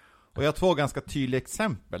vilja. Och jag har 2 ganska tydliga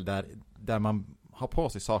exempel där man har på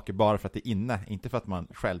sig saker bara för att det är inne, inte för att man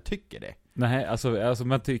själv tycker det. Nej, alltså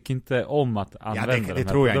man tycker inte om att använda de här det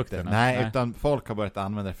tror jag produkterna. inte. Nej, utan folk har börjat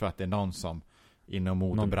använda det för att det är någon som inom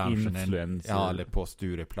modebranschen eller på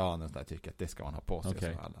Stureplanen så där, tycker att det ska man ha på sig.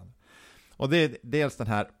 Okay. Och det är dels den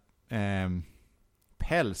här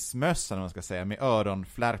pälsmössan, man ska säga, med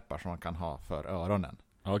öronflärpar som man kan ha för öronen.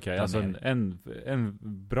 Okej, alltså en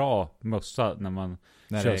bra mössa när man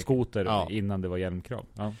kör skoter innan det var hjälmkrav.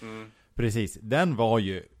 Ja. Precis, den var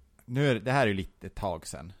ju, det här är ju lite tag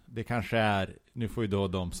sedan. Det kanske är, nu får ju då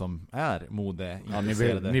de som är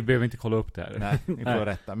modeintresserade. Ni behöver inte kolla upp det här. Nej, ni får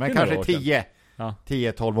rätta. Men kanske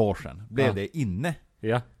 10-12 år sedan blev det inne.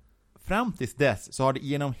 Ja. Fram tills dess så har det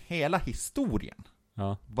genom hela historien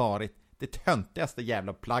varit det töntigaste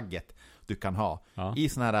jävla plagget du kan ha. I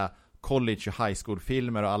såna här college och high school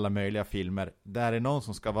filmer och alla möjliga filmer där är någon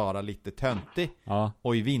som ska vara lite töntig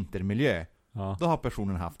och i vintermiljö. Då har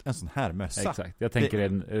personen haft en sån här mössa. Exakt, jag tänker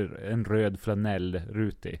en röd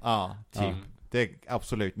flanellrutig. Ja, typ. Det är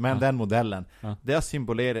absolut. Men den modellen, det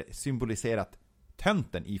har symboliserat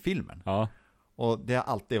tönten i filmen. Och det har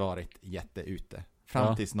alltid varit jätteute.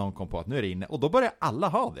 Fram tills någon kom på att nu är det inne. Och då börjar alla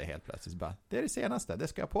ha det helt plötsligt. Bara, det är det senaste, det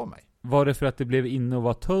ska jag på mig. Var det för att det blev inne och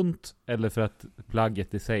var tunt? Eller för att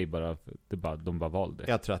plagget i sig de bara valde?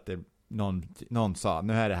 Jag tror att någon sa,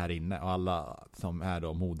 nu är det här inne. Och alla som är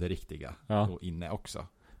då moderiktiga och inne också.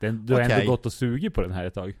 Du har ändå gått och sugit på den här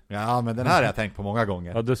ett tag. Ja, men den här har jag tänkt på många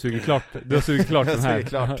gånger. Ja, du har sugit klart den här.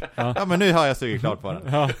 Klart. Ja, men nu har jag sugit klart på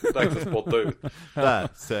den. Dags att spotta ut. Där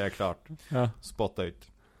ser jag klart. Spotta ut.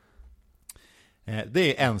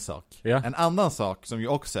 Det är en sak. En annan sak som ju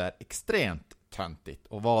också är extremt töntigt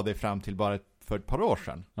och var det fram till bara för ett par år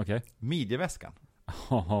sedan. Midjeväskan.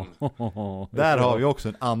 Där har vi också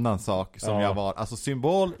en annan sak som jag var, alltså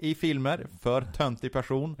symbol i filmer för töntig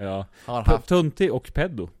person. Har haft töntig och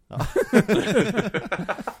pedo.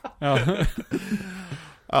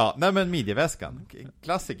 Nej, men midjeväskan,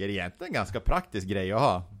 klassiker, egentligen ganska praktisk grej att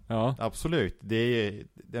ha. Absolut,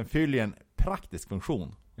 den fyller en praktisk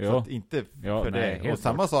funktion. Så att inte för det. Och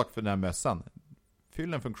samma sak för den här mössan.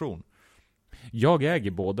 Fyll en funktion. Jag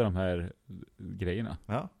äger båda de här grejerna.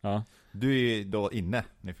 Du är ju då inne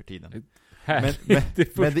nu för tiden. Men det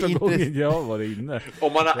är första gången jag var inne.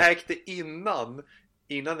 Om man har ägt det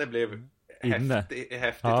innan det blev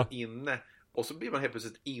häftigt och inne. Och så blir man helt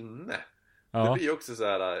plötsligt inne. Det blir ju också så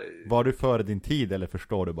här. Var du före din tid eller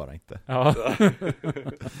förstår du bara inte?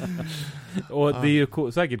 Och det är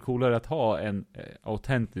ju säkert coolare att ha en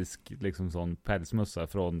autentisk liksom sån pälsmössa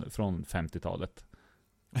från 50-talet.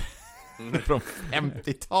 Från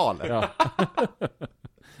 50-talet?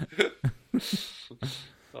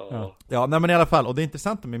 Nej, men i alla fall. Och det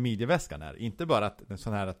intressanta med midjeväskan är inte bara att en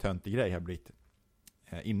sån här töntig grej har blivit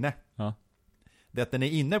inne. Det är att den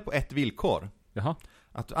är inne på ett villkor.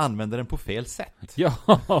 Att du använder den på fel sätt.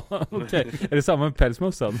 Okej. Är det samma med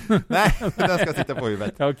pälsmössan? Nej, den ska sitta på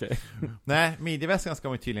huvudet. Nej, midjeväskan ska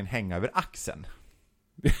man ju tydligen hänga över axeln.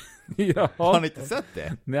 Har ni inte sett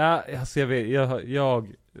det? Nej, alltså jag vet,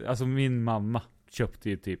 alltså min mamma köpte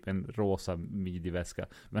ju typ en rosa midjeväska,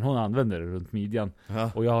 men hon använder det runt midjan.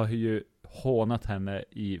 Och jag har ju hånat henne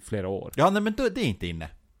i flera år. Nej, men då, det är inte inne.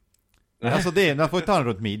 Alltså man får ju ta den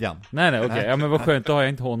runt midjan. Nej, okej. Ja, men vad skönt, då har jag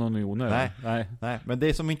inte hånat någon onödigt. Nej, men det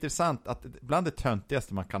är som intressant att bland det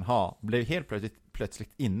töntigaste man kan ha blev helt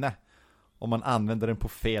plötsligt inne om man använder den på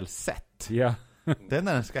fel sätt. Det är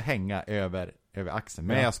när den ska hänga över axeln.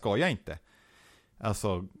 Men jag skojar inte.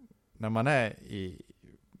 Alltså, när man är i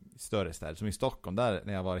större städer, som i Stockholm, där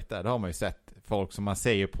när jag varit där, då har man ju sett folk som man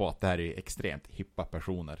säger på att det här är extremt hippa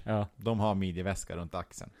personer. De har midjeväska runt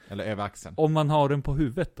axeln, eller över axeln. Om man har den på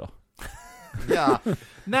huvudet då?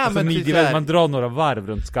 Nej, alltså men man drar några varv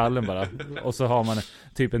runt skallen bara. Och så har man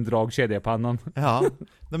typ en dragkedja i pannan.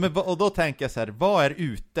 Och då tänker jag så här, vad är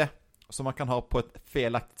ute som man kan ha på ett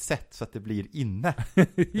felaktigt sätt så att det blir inne?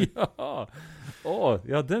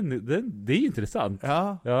 Det är intressant.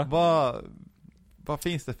 Vad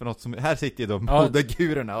finns det för något som... Här sitter ju då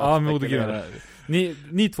modegurorna. Modegurorna.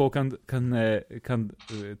 Ni två kan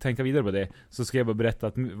tänka vidare på det. Så ska jag bara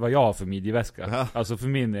berätta vad jag har för midjeväska. Alltså för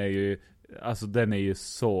min är ju Alltså den är ju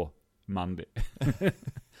så manlig.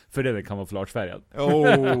 För den är kamouflagefärgad.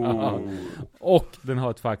 Och den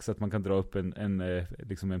har ett fax att man kan dra upp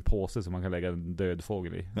liksom en påse som man kan lägga en död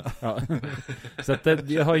fågel i. Ja. Så att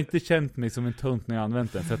jag har inte känt mig som en tunt när jag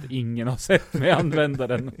använt den, för att ingen har sett mig använda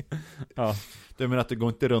den. Ja. Du menar att du går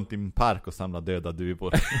inte runt i en park och samlar döda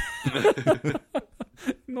duvor?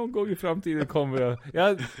 Någon gång i framtiden kommer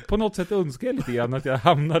jag på något sätt önskar jag lite grann att jag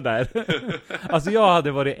hamnar där. Alltså jag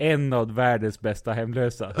hade varit en av världens bästa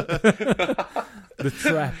hemlösa. The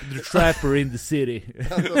trapper in the city.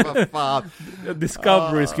 Alltså vad fan.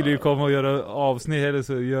 Discovery skulle ju komma och göra avsnitt, eller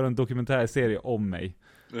så göra en dokumentärserie om mig.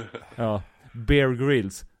 Ja. Bear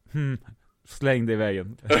Grylls. Släng det i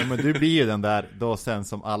vägen. Ja, men du blir ju den där då sen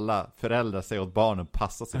som alla föräldrar säger åt barnen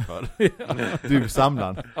passa sig för.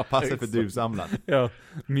 Duvsamlaren. Passa för duvsamlaren. Ja.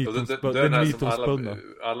 Den här som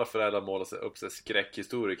alla föräldrar målar sig upp sig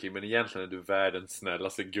skräckhistorier kring, men egentligen är du världens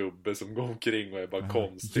snällaste gubbe som går omkring och är bara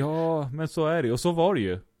konstig. Ja, men så är det. Och så var det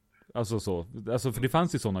ju. Alltså för det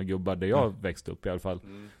fanns ju sådana gubbar där jag växte upp i alla fall.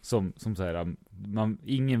 Som så här,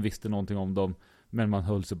 ingen visste någonting om dem, men man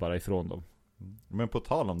höll sig bara ifrån dem. Men på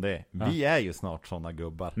tal om det, vi är ju snart sådana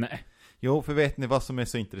gubbar. Nej. Jo, för vet ni vad som är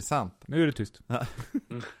så intressant? Nu är det tyst.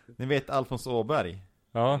 Ni vet Alfons Åberg?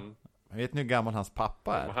 Ja. Vet ni hur gammal hans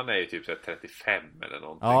pappa är? Han är ju typ 35 eller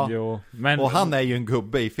någonting. Ja, jo, men... och han är ju en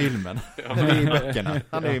gubbe i filmen. I böckerna.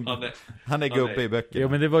 Han är gubbe i böckerna. Ja,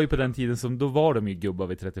 men det var ju på den tiden som då var de ju gubbar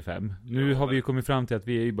vid 35. Nu har vi ju kommit fram till att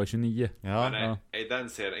vi är ju bara 29. Ja. Men är den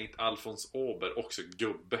serien inte Alfons Åberg också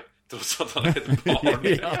gubbe? Trots att han är ett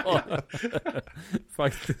barn. Ja.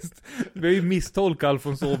 Faktiskt. Vi har ju misstolkat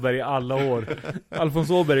Alfons Åberg i alla år. Alfons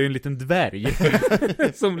Åberg är ju en liten dvärg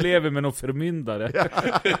som lever med någon förmyndare.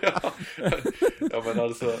 Ja, men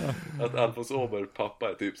alltså att Alfons Åberg pappa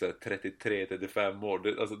är typ 33-35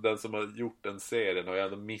 år. Alltså den som har gjort den serien har ju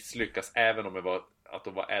ändå misslyckats. Även om att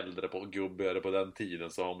de var äldre på gubbigare på den tiden,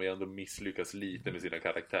 så har man ju ändå misslyckats lite med sina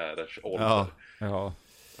karaktärers ålder. Ja.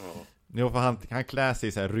 Jo, för han klär sig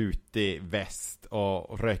i så här rutig väst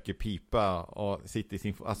och röker pipa och sitter i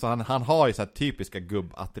sin... Alltså han har ju så här typiska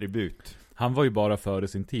gubbattribut. Han var ju bara före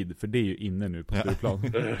sin tid, för det är ju inne nu på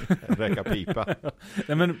storplan. Röka pipa.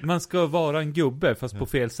 Nej, men man ska vara en gubbe, fast på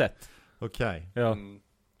fel sätt. Okej. Ja.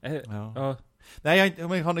 Ja. Nej,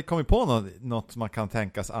 har ni kommit på något som man kan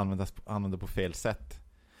tänkas använda på fel sätt?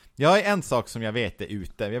 Jag är en sak som jag vet är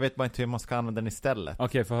ute. Jag vet bara inte hur man ska använda den istället.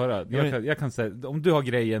 Okej, få höra. Jag kan säga, om du har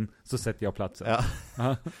grejen så sätter jag platsen.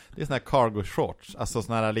 Ja. Det är såna här cargo shorts. Alltså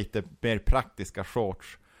såna här lite mer praktiska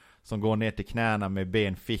shorts som går ner till knäna med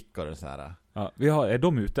benfickor och så här. Ja, är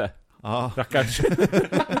de ute? Ja. Rackars.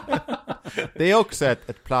 Det är också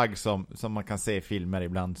ett plagg som man kan se i filmer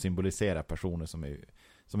ibland symboliserar personer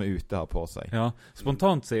som är ute har på sig. Ja,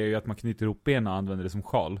 spontant säger jag ju att man knyter ihop benen och använder det som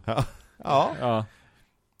sjal. Ja.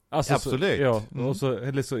 Alltså, absolut.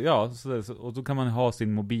 Och då kan man ha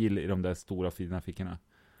sin mobil i de där stora fina fickorna.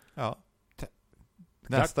 Ja.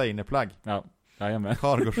 Nästa inneplagg. Ja, jajamän.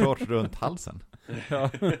 Cargo shorts runt halsen. Ja.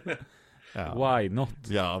 Why not?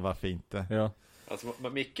 Ja, varför inte? Ja. Alltså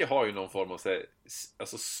Micke har ju någon form av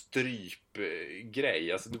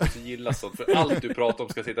strypgrej. Alltså du måste gilla sånt, för allt du pratar om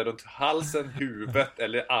ska sitta runt halsen, huvudet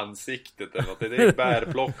eller ansiktet eller något. Det är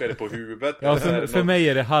bärplockare på huvudet. Ja, för mig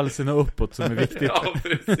är det halsen och uppåt som är viktigt. Ja,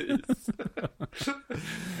 precis.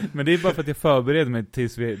 Men det är bara för att jag förbereder mig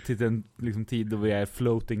till en liksom, tid då vi är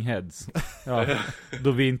floating heads. Ja,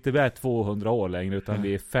 då vi inte är 200 år längre, utan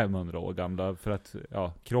vi är 500 år gamla. För att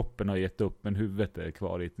kroppen har gett upp, men huvudet är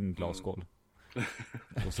kvar i en glasskål.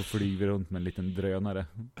 Och så flyger vi runt med en liten drönare.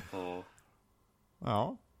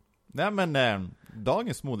 Ja. Nej, men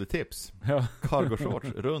dagens modetips. Cargo shorts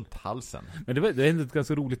runt halsen. Men det är ändå ett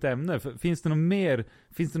ganska roligt ämne. Finns det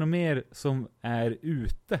något mer som är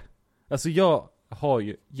ute? Alltså jag har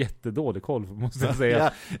ju jättedålig koll, måste jag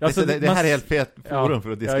säga. Alltså, det här är helt fel forum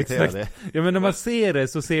för att diskutera det. Ja, men när man ser det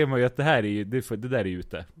så ser man ju att det här är det där är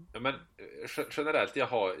ute. Ja, men generellt,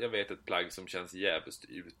 jag vet ett plagg som känns jävligt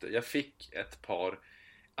ute. Jag fick ett par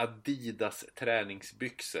Adidas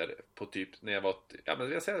träningsbyxor på typ när jag var,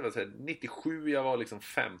 jag säger 97, jag var liksom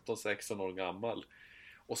 15-16 år gammal.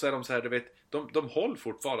 Och så är de så här, du vet, de håller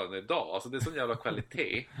fortfarande idag. Alltså det är sån jävla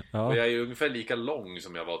kvalitet. Och jag är ungefär lika lång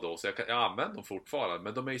som jag var då, så jag använder dem fortfarande.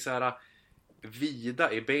 Men de är ju så här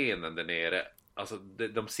vida i benen där nere. Alltså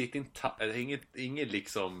de sitter inte, ingen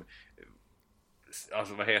liksom,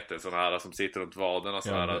 alltså vad heter det, sådana här som sitter runt vaderna,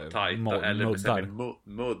 sådana här tajta, eller med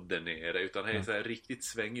mudder nere, utan det är så här riktigt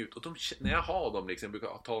sväng ut. Och när jag har dem liksom, jag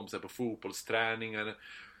brukar ta dem så här på fotbollsträningar,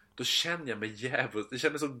 då känner jag mig jävligt, det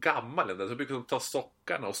känner mig så gammal så jag brukar ta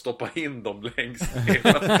sockarna och stoppa in dem längst ner.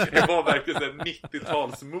 Det var verkligen en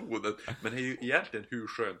 90-talsmodet, men det är ju egentligen hur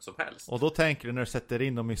skönt som helst. Och då tänker du när du sätter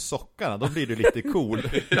in dem i sockarna, då blir du lite cool.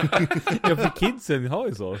 Ja, för kidsen har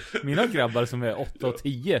ju så. Mina grabbar som är 8 och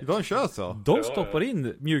 10, De kör så. de stoppar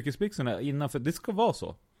in mjukisbyxorna innanför, det ska vara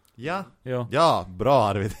så. Ja, bra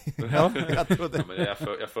Arvid. Ja. Jag trodde... Ja, men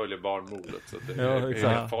jag följer barnmodet, så det,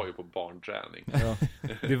 exakt. jag får ju på barnträning. Ja.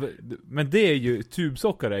 Men det är ju,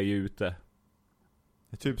 tubsockar är ju ute.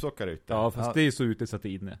 Tubsockar ute. Ja, fast det är så ute så att det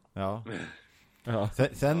är inne. Ja. Ja.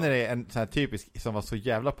 Sen är det en sån här typisk som var så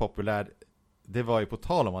jävla populär. Det var ju på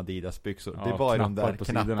tal om Adidas byxor. Ja, det var ju de där på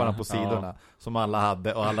knapparna sidorna. på sidorna som alla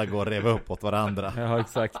hade och alla går och rev upp åt varandra. Ja,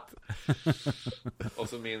 exakt. Och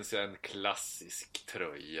så minns jag en klassisk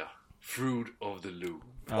tröja, Fruit of the Loom.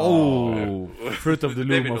 Fruit of the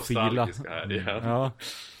Det är vi Loom och fila. nostalgiska här igen. Ja.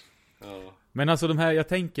 Ja. Men alltså de här, jag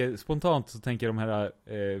tänker spontant så tänker jag de här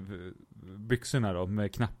byxorna då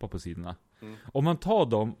med knappar på sidorna. Om man tar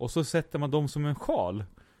dem och så sätter man dem som en sjal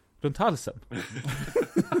runt halsen.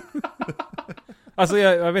 Alltså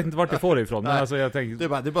jag vet inte vart jag får det ifrån, men alltså jag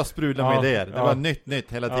tänker... Det bara sprudlar med idéer. Det var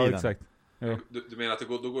nytt hela tiden. Ja, exakt. Ja. Du menar att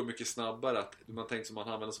då går det mycket snabbare att man tänker som man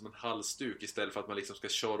använder som en halsduk istället för att man liksom ska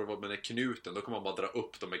tjorva med den knuten, då kan man bara dra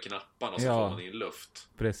upp dem med knapparna och så får man in luft.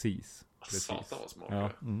 Precis. Satan vad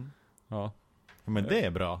smart. Ja. Ja, men det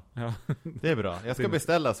är bra. Ja. Det är bra. Jag ska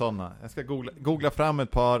beställa sådana. Jag ska googla fram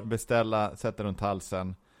ett par, beställa, sätta runt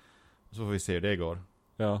halsen. Så får vi se hur det går.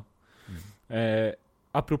 Ja.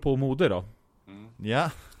 Apropå mode då.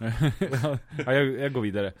 Ja. Ja, jag går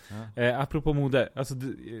vidare. Apropå mode, alltså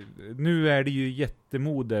nu är det ju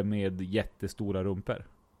jättemode med jättestora rumpor.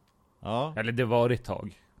 Ja. Eller det var ett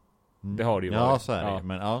tag. Det har det ju varit. Ja, så är det.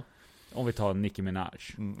 Men ja. Om vi tar Nicki Minaj.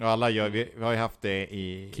 Och alla gör, vi har ju haft det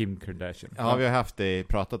i... Kim Kardashian. Ja, vi har haft det,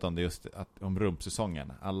 pratat om det just, om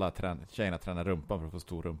rumpsäsongen. Alla tjejerna tränar rumpan för att få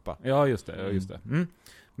stor rumpa. Ja, just det.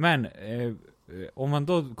 Men om man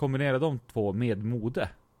då kombinerar de två med mode.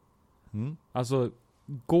 Alltså,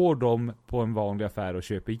 går de på en vanlig affär och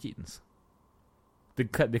köper jeans? Det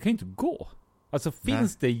kan ju inte gå. Alltså,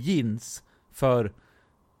 finns det jeans för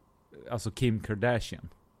alltså Kim Kardashian?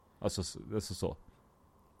 Alltså så.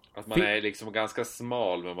 Att man är liksom ganska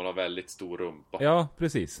smal men man har väldigt stor rumpa. Ja,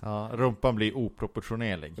 precis. Ja, rumpan blir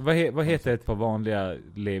oproportionerlig. Vad heter ett par vanliga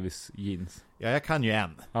Levi's jeans? Ja, jag kan ju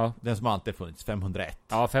en. Ja. Den som alltid funnits, 501.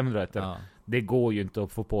 Ja, 501. Ja. Det går ju inte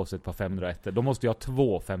att få på sig ett par 501. De måste ju ha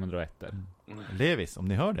 2 501. Levis, om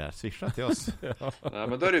ni hör det här, swisha till oss. Nej,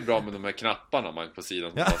 men då är det ju bra med de här knapparna man på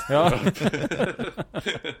sidan. Ja.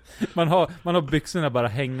 man har byxorna bara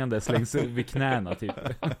hängande längs vid knäna typ.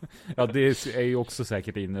 Ja, det är ju också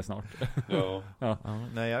säkert inne snart. Ja.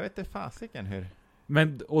 Nej, jag vet inte fasiken hur.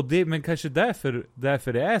 Men kanske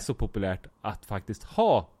därför det är så populärt att faktiskt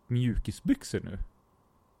ha mjukisbyxor nu.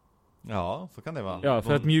 Ja, så kan det vara. Ja,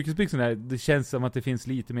 för att mjukisbyxorna, det känns som att det finns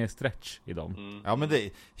lite mer stretch i dem. Ja, men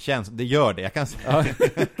det gör det. Jag kan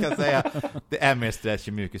säga det är mer stretch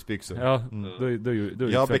i mjukisbyxor. Ja, då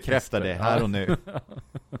jag bekräftar det här och nu.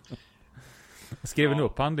 Jag skrev en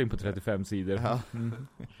upphandling på 35 sidor. Ja.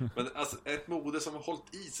 Men alltså, ett mode som har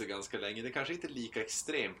hållit i sig ganska länge, det kanske inte är lika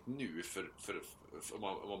extremt nu för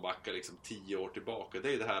om man backar liksom 10 år tillbaka.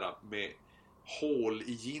 Det är det här med hål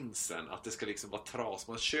i jeansen, att det ska liksom vara tras.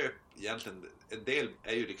 Man köper egentligen, en del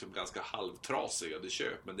är ju liksom ganska halvtrasiga du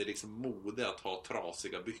köper, men det är liksom mode att ha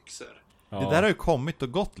trasiga byxor. Ja. Det där har ju kommit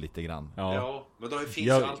och gått lite grann. Ja, men då finns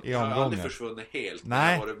ju alltid, har aldrig försvunnit helt. Nej.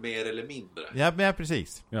 Men det har varit mer eller mindre. Ja, men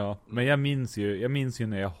precis. Ja, men jag minns ju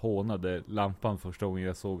när jag hånade Lampan första gången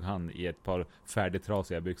jag såg han i ett par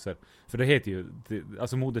färdigtrasiga byxor. För det heter ju,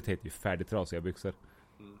 alltså modet heter ju färdigtrasiga byxor.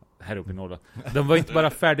 Här uppe i Norrland. De var inte bara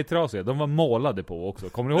färdigtrasiga, de var målade på också.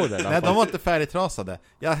 Kommer du ihåg det? Nej, de var inte färdigtrasade.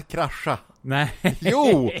 Jag kraschade. Nej.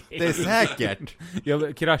 Jo, det är säkert.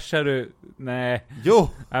 Jag kraschar du. Nej. Jo.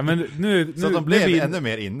 Ja, men nu så de blev ännu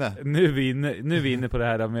mer inne. Nu är vi inne på det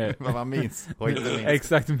här med vad man minns och inte minns.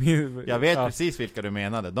 Exakt. Jag vet precis vilka du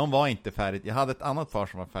menade. De var inte färdigt. Jag hade ett annat par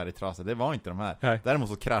som var färdigtrasade. Det var inte de här. Nej. Däremot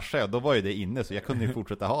så kraschade jag. Då var ju det inne, så jag kunde ju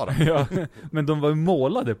fortsätta ha dem. Ja, men de var ju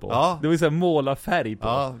målade på. Ja. Det var ju så här målarfärg på.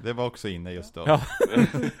 Ja, det var också inne just då. Ja.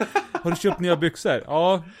 Har du köpt nya byxor?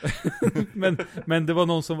 Ja. men det var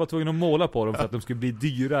någon som var tvungen att måla på dem för att de skulle bli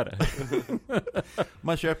dyrare.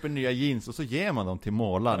 Man köper nya jeans och så ger man dem till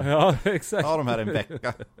målaren. Ja, exakt. Ha de här en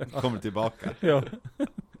vecka, kommer tillbaka. Ja,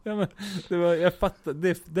 men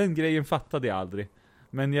den grejen fattade jag aldrig.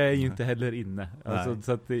 Men jag är ju inte heller inne. Alltså,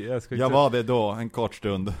 så att jag var det då, en kort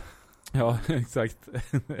stund. Ja, exakt.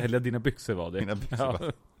 Eller dina byxor var det. Mina byxor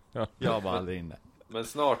var. Ja. Jag var aldrig inne. Men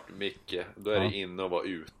snart, Micke, då är det inne och vara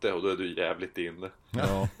ute. Och då är du jävligt inne.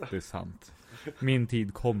 Ja, det är sant. Min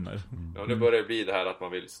tid kommer. Ja, nu börjar det bli det här att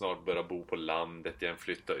man vill snart börja bo på landet igen,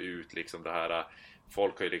 flytta ut liksom det här.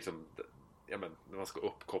 Folk har ju liksom, ja men, man ska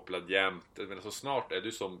uppkopplad jämt. Men så snart är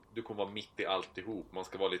du kommer vara mitt i alltihop. Man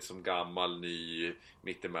ska vara lite som gammal, ny,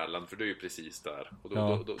 mitt emellan. För du är ju precis där. Och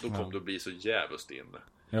då kommer du bli så jävligt inne.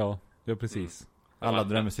 Ja, precis. Alla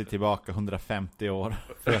drömmer sig tillbaka 150 år.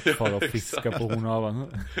 För att fara och fiska på Hornavan.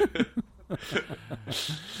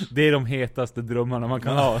 Det är de hetaste drömmarna man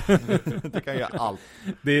kan ha. Du kan göra allt.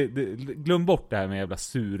 Glöm bort det här med jävla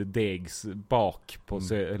surdegsbak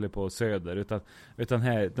på söder. Utan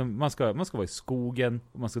här, man ska vara i skogen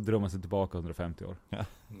och man ska drömma sig tillbaka 150 år. Ja.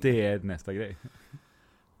 Det är nästa grej.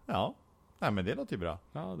 Ja, nej, men det låter ju bra.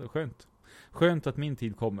 Ja, det är skönt. Skönt att min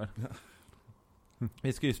tid kommer.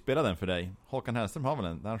 Vi ska ju spela den för dig. Håkan Hellström har väl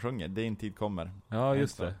den, där han sjunger Din tid kommer. Ja,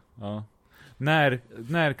 just det. Ja.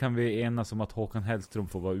 När kan vi enas om att Håkan Hellström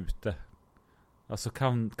får vara ute? Alltså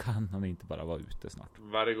kan han inte bara vara ute snart?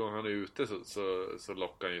 Varje gång han är ute så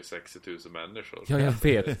lockar han ju 60 000 människor. Ja, jag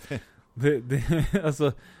vet.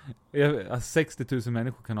 Alltså 60 000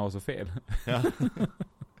 människor kan ha så fel. Ja.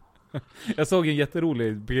 Jag såg en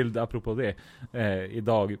jätterolig bild apropå det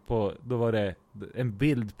idag. Då var det en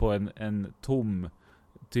bild på en tom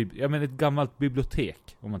typ, ett gammalt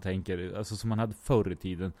bibliotek om man tänker, alltså som man hade förr i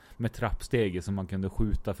tiden med trappsteg som man kunde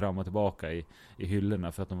skjuta fram och tillbaka i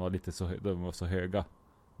hyllorna för att de var så höga.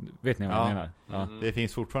 Vet ni vad jag menar? Ja. Det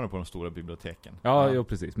finns fortfarande på de stora biblioteken. Ja,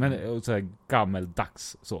 precis. Men så här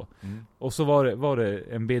gammeldags så. Och så var det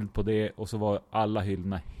en bild på det och så var alla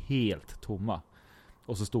hyllorna helt tomma.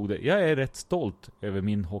 Och så stod det, jag är rätt stolt över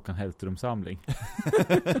min Håkan Hellström-samling.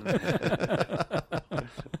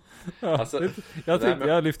 Alltså,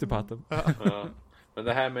 jag lyfter på hatten. Ja. Men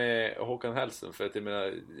det här med Håkan Hellström, för att jag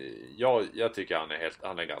menar, jag tycker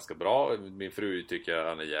han är ganska bra. Min fru tycker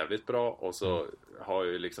han är jävligt bra. Och så har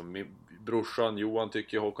ju liksom min brorsan Johan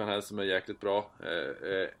tycker Håkan Hellström är jäkligt bra.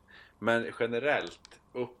 Men generellt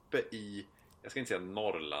uppe i, jag ska inte säga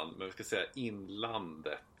Norrland, men jag ska säga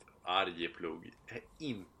inlandet, Arjeplog, är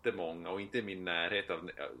inte många och inte i min närhet av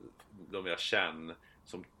de jag känner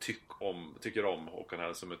som tycker om Håkan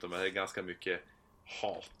Hellström, utan det är ganska mycket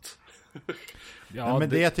hat. Ja, men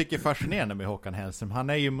det jag tycker är fascinerande med Håkan Hellström, han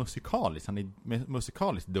är ju musikalisk, han är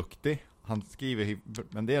musikaliskt duktig. Han skriver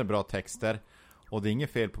en del bra texter och det är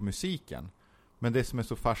inget fel på musiken. Men det som är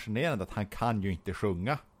så fascinerande är att han kan ju inte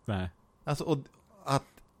sjunga. Nej. Alltså, och att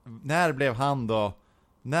när blev han då,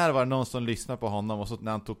 när var det någon som lyssnade på honom och så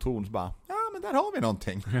när han tog ton så bara, ja men där har vi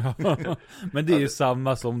någonting. Ja. Men det är ju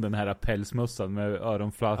samma som den här pälsmössan med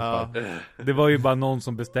öronflappar. Ja. Det var ju bara någon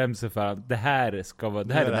som bestämde sig för att det här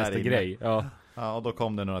är nästa grej. Ja. Ja, och då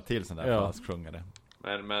kom det några till sådana där falsksjungare.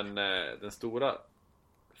 Men den stora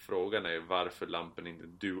frågan är ju varför lampen inte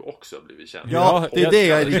du också har blivit känd. Ja, det är det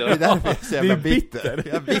jag är riktigt därför jag är så jävla bitter.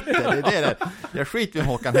 Jag är bitter, det är det. Jag skiter ju om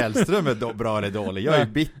Håkan Hellström är bra eller dålig. Jag är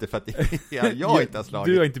bitter för att jag inte har slagit.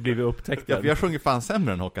 Du har inte blivit upptäckt. Jag sjunger fan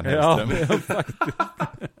sämre än Håkan Hellström. Ja, faktiskt.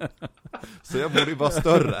 Så jag borde ju vara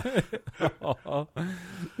större. Ja,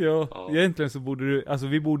 egentligen så borde du, alltså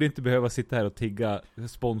vi borde inte behöva sitta här och tigga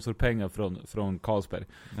sponsorpengar från Carlsberg.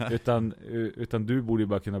 Utan du borde ju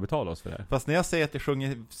bara kunna betala oss för det här. Fast när jag säger att jag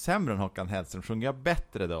sjunger sämre än Håkan Hellström, sjunger jag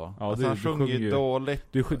bättre då? Ja, alltså han sjunger ju dåligt.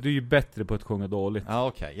 Du är ju bättre på att sjunga dåligt. Ja,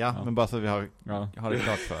 okej. Ja, men bara så vi har det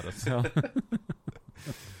klart för oss.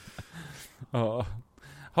 Ja.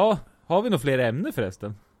 Har vi några fler ämnen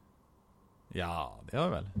förresten? Ja, det har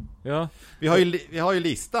vi väl. Ja. Vi har ju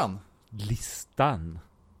listan. Listan?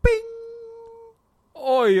 Bing!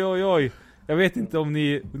 Oj. Jag vet inte om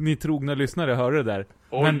ni trogna lyssnare hörde det där.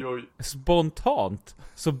 Men spontant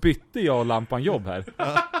så bytte jag och Lampan jobb här.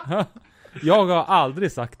 Jag har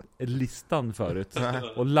aldrig sagt listan förut.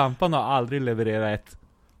 Och Lampan har aldrig levererat ett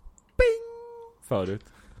bing förut.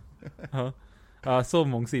 Ja, så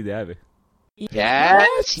mångsidig är vi. Ja,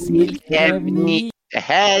 snilltävning. Det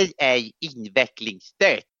här är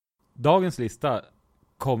invecklingsstöt. Dagens lista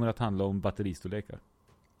kommer att handla om batteristorlekar.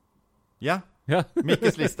 Ja.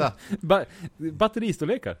 Mickes lista.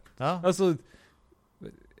 Batteristorlekar. Ja. Alltså,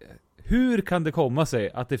 hur kan det komma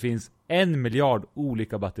sig att det finns 1 miljard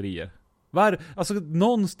olika batterier? Alltså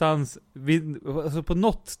någonstans alltså på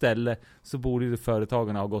något ställe så borde ju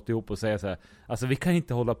företagarna ha gått ihop och säga så här: alltså vi kan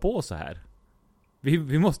inte hålla på så här.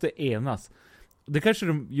 Vi måste enas. Det kanske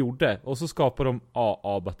de gjorde, och så skapar de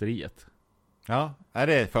AA-batteriet. Ja, är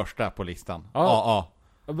det första på listan? Ja.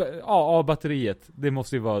 AA-batteriet, det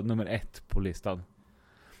måste ju vara nummer 1 på listan.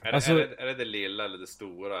 Är det lilla eller det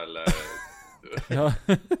stora eller? Ja.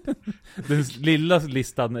 Den lilla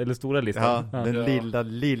listan, eller stora listan. Ja, den lilla,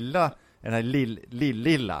 den här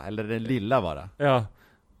lilla, eller den lilla bara. Ja.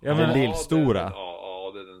 Ja, Den men, lillstora.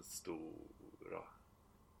 Ja, det är den stora.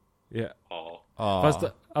 ja. Ja. Ja.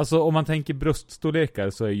 Fast alltså om man tänker bröststorlekar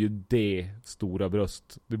så är ju det stora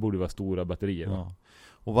bröst. Det borde vara stora batterier. Va? Ja.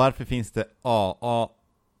 Och varför finns det A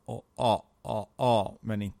och A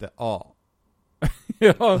men inte A?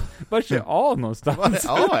 Ja, vars är A någonstans? Vad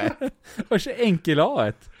är A? Vars är enkel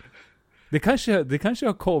A? Det kanske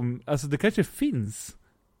har alltså det kanske finns.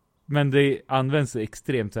 Men det används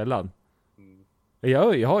extremt sällan.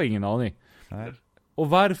 Jag har ingen aning. Nej. Och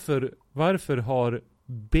varför har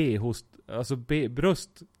B hos, alltså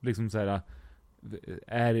bröst liksom så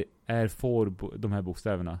här får de här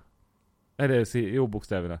bokstäverna? Eller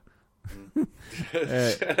bokstäverna.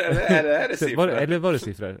 Är det siffror? Eller var det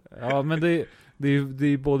siffror? Ja, men det är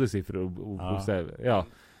ju både siffror och bokstäver. Ja.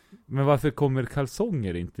 Men varför kommer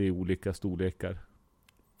kalsonger inte i olika storlekar?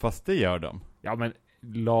 Fast det gör de. Ja, men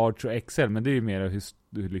large och XL, men det är ju mer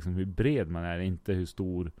hur bred man är, inte hur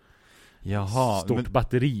stort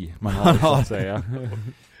batteri man har, så att säga.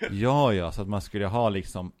 Ja, så att man skulle ha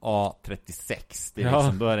liksom A36. Det är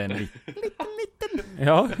liksom, då är det en liten.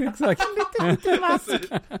 Ja, exakt.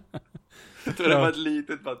 Då det var ett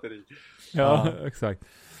litet batteri. Ja, exakt.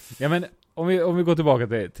 Ja, men om vi går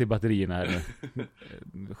tillbaka till batterierna här nu.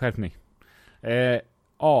 Skärpning.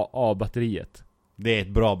 AA-batteriet. Det är ett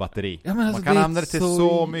bra batteri. Ja, men alltså, man kan använda det till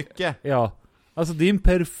så mycket. Ja, alltså det är en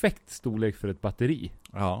perfekt storlek för ett batteri.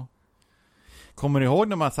 Ja. Kommer du ihåg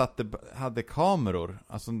när man hade kameror?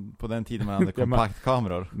 Alltså på den tiden man hade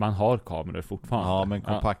kompaktkameror. Man har kameror fortfarande. Ja, men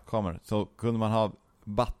kompaktkameror. Så kunde man ha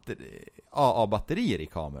AA-batterier i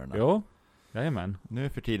kamerorna. Ja, jajamän. Nu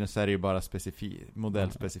för tiden så är det ju bara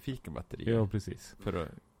modellspecifika batterier. Ja, precis.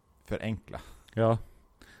 För enkla. Ja,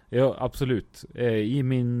 absolut.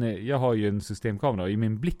 Jag har ju en systemkamera, och i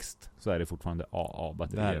min Blixt så är det fortfarande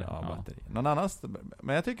AA-batterier. Där är AA-batterier. Någon annans,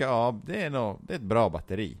 men jag tycker det är ett bra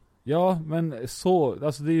batteri. Ja, men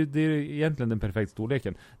alltså det är egentligen den perfekta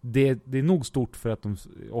storleken. Det är nog stort för att de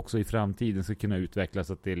också i framtiden ska kunna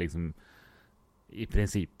utvecklas, att det liksom i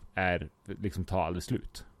princip är liksom tar aldrig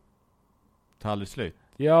slut. Tar aldrig slut?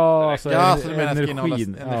 Ja, alltså så du menar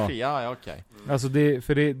energin. Energi, ja, okej. Alltså det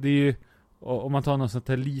är ju, om man tar något sånt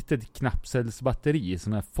här litet knappcellsbatteri,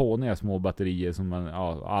 sådana här fåniga små batterier som man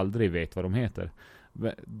aldrig vet vad de heter.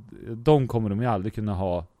 De kommer de ju aldrig kunna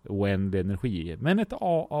ha oändlig energi i. Men ett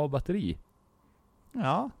AA-batteri.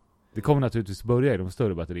 Ja. Det kommer naturligtvis börja i de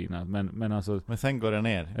större batterierna. Men sen går det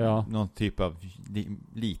ner. Ja. Någon typ av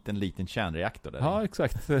liten kärnreaktor där. Ja,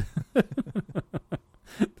 exakt.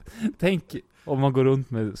 Tänk om man går runt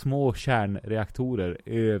med små kärnreaktorer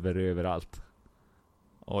överallt.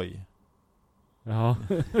 Oj. Ja,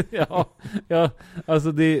 ja,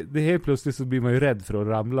 alltså det helt plötsligt så blir man ju rädd för att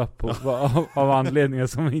ramla på av anledningar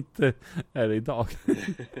som inte är idag.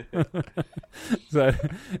 Så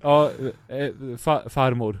här, ja,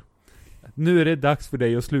 farmor, nu är det dags för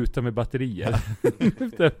dig att sluta med batterier.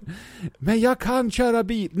 Men jag kan köra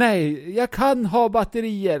bil. Nej, jag kan ha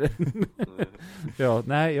batterier.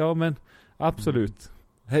 Men absolut.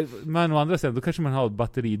 Men å andra sidan, då kanske man har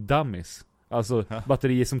batteridummies. Alltså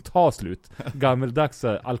batterier som tar slut. Gammeldags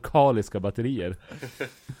alkaliska batterier.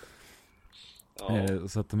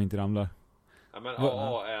 Så att de inte ramlar. Ja, men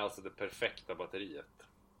AA är alltså det perfekta batteriet.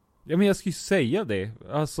 Ja, men jag skulle säga det.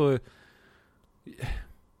 Alltså,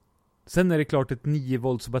 sen är det klart, ett 9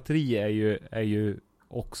 volts batteri är ju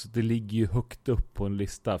också, det ligger ju högt upp på en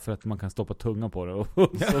lista för att man kan stoppa tungan på det och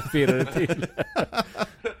så firar det till.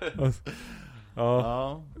 Alltså,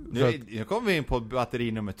 ja. Nu kommer vi in på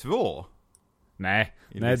batteri nummer 2. Nej,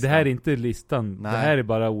 det här är inte listan. Nej. Det här är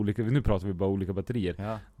bara olika, nu pratar vi bara olika batterier.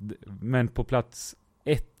 Ja. Men på plats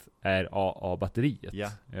 1 är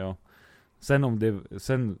AA-batteriet. Ja. Sen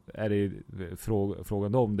är det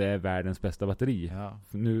frågan om det är världens bästa batteri. Ja.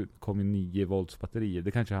 Nu kommer 9 volts batterier.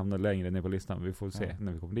 Det kanske hamnar längre ner på listan. Vi får se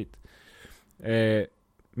när vi kommer dit.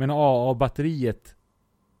 Men AA-batteriet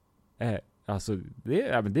är, alltså, det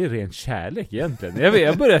är ren kärlek egentligen.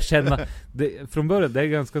 Jag börjar känna från början, det är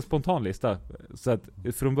en ganska spontan lista. Så att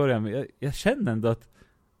från början, jag känner ändå att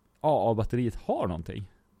AA-batteriet har någonting.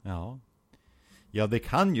 Ja. Ja, det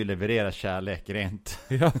kan ju leverera kärlek rent.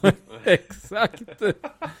 Ja, exakt.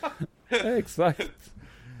 Exakt.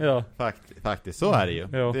 Ja. Faktiskt, så är det ju.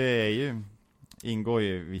 Ja. Det är ju, ingår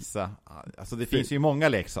ju vissa, alltså det finns ju många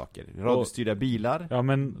leksaker. Radiostyrda bilar. Ja,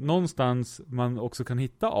 men någonstans man också kan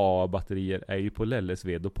hitta AA-batterier är ju på Lelles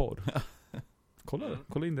ved och porr.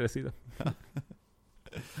 Kolla in deras sida.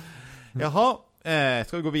 Jaha,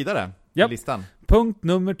 ska vi gå vidare i listan? Punkt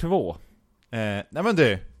nummer 2. Nej men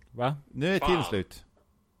du, Va? nu är tiden slut.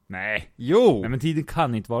 Nej. Jo! Nej men tiden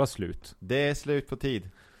kan inte vara slut. Det är slut på tid.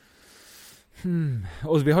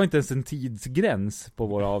 Och vi har inte ens en tidsgräns på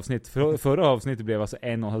våra avsnitt. Förra avsnittet blev alltså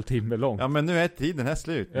 1,5 timme långt. Ja men nu är tiden här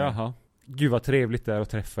slut. Jaha. Gud vad trevligt det är att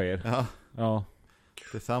träffa er. Ja, Ja.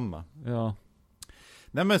 detsamma. Ja.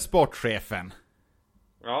 Nej men sportchefen,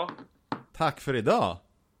 Ja. tack för idag.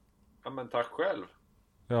 Ja, men tack själv.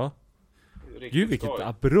 Ja. Riktigt Gud vilket skoj.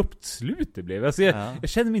 abrupt slut det blev. Alltså jag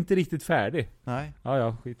känner mig inte riktigt färdig. Nej,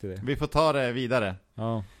 Ja, skit i det. vi får ta det vidare.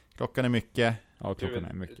 Ja. Klockan är mycket. Ja, klockan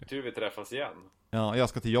är mycket. Tur vi träffas igen. Ja, jag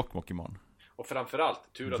ska till Jokkmokk imorgon. Och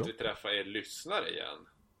framförallt, tur att vi träffar er lyssnare igen.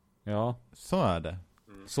 Ja. Så är det.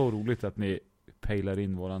 Så roligt att ni pejlar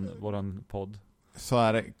in våran podd. Så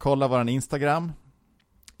är det. Kolla våran Instagram.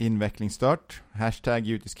 Invecklingsstört.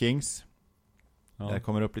 #UtisKings. Ja. Där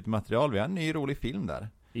kommer upp lite material. Vi har en ny rolig film där.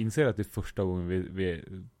 Inser att det är första gången vi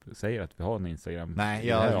säger att vi har en Instagram. Nej, i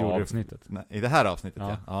det här jag gjorde avsnittet. Nej, i det här avsnittet,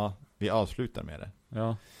 Ja. ja. Vi avslutar med det.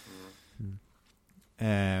 Ja.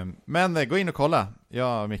 Men gå in och kolla.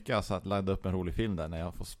 Jag och Micke har satt ladda upp en rolig film där när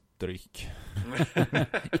jag får stryk.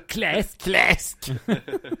 Kläsk!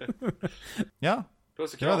 Ja,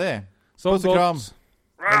 Puss och det var kram. det. Så Puss och kram.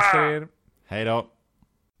 Älskar er. Hej då.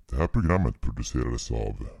 Det här programmet producerades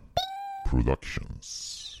av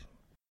Productions.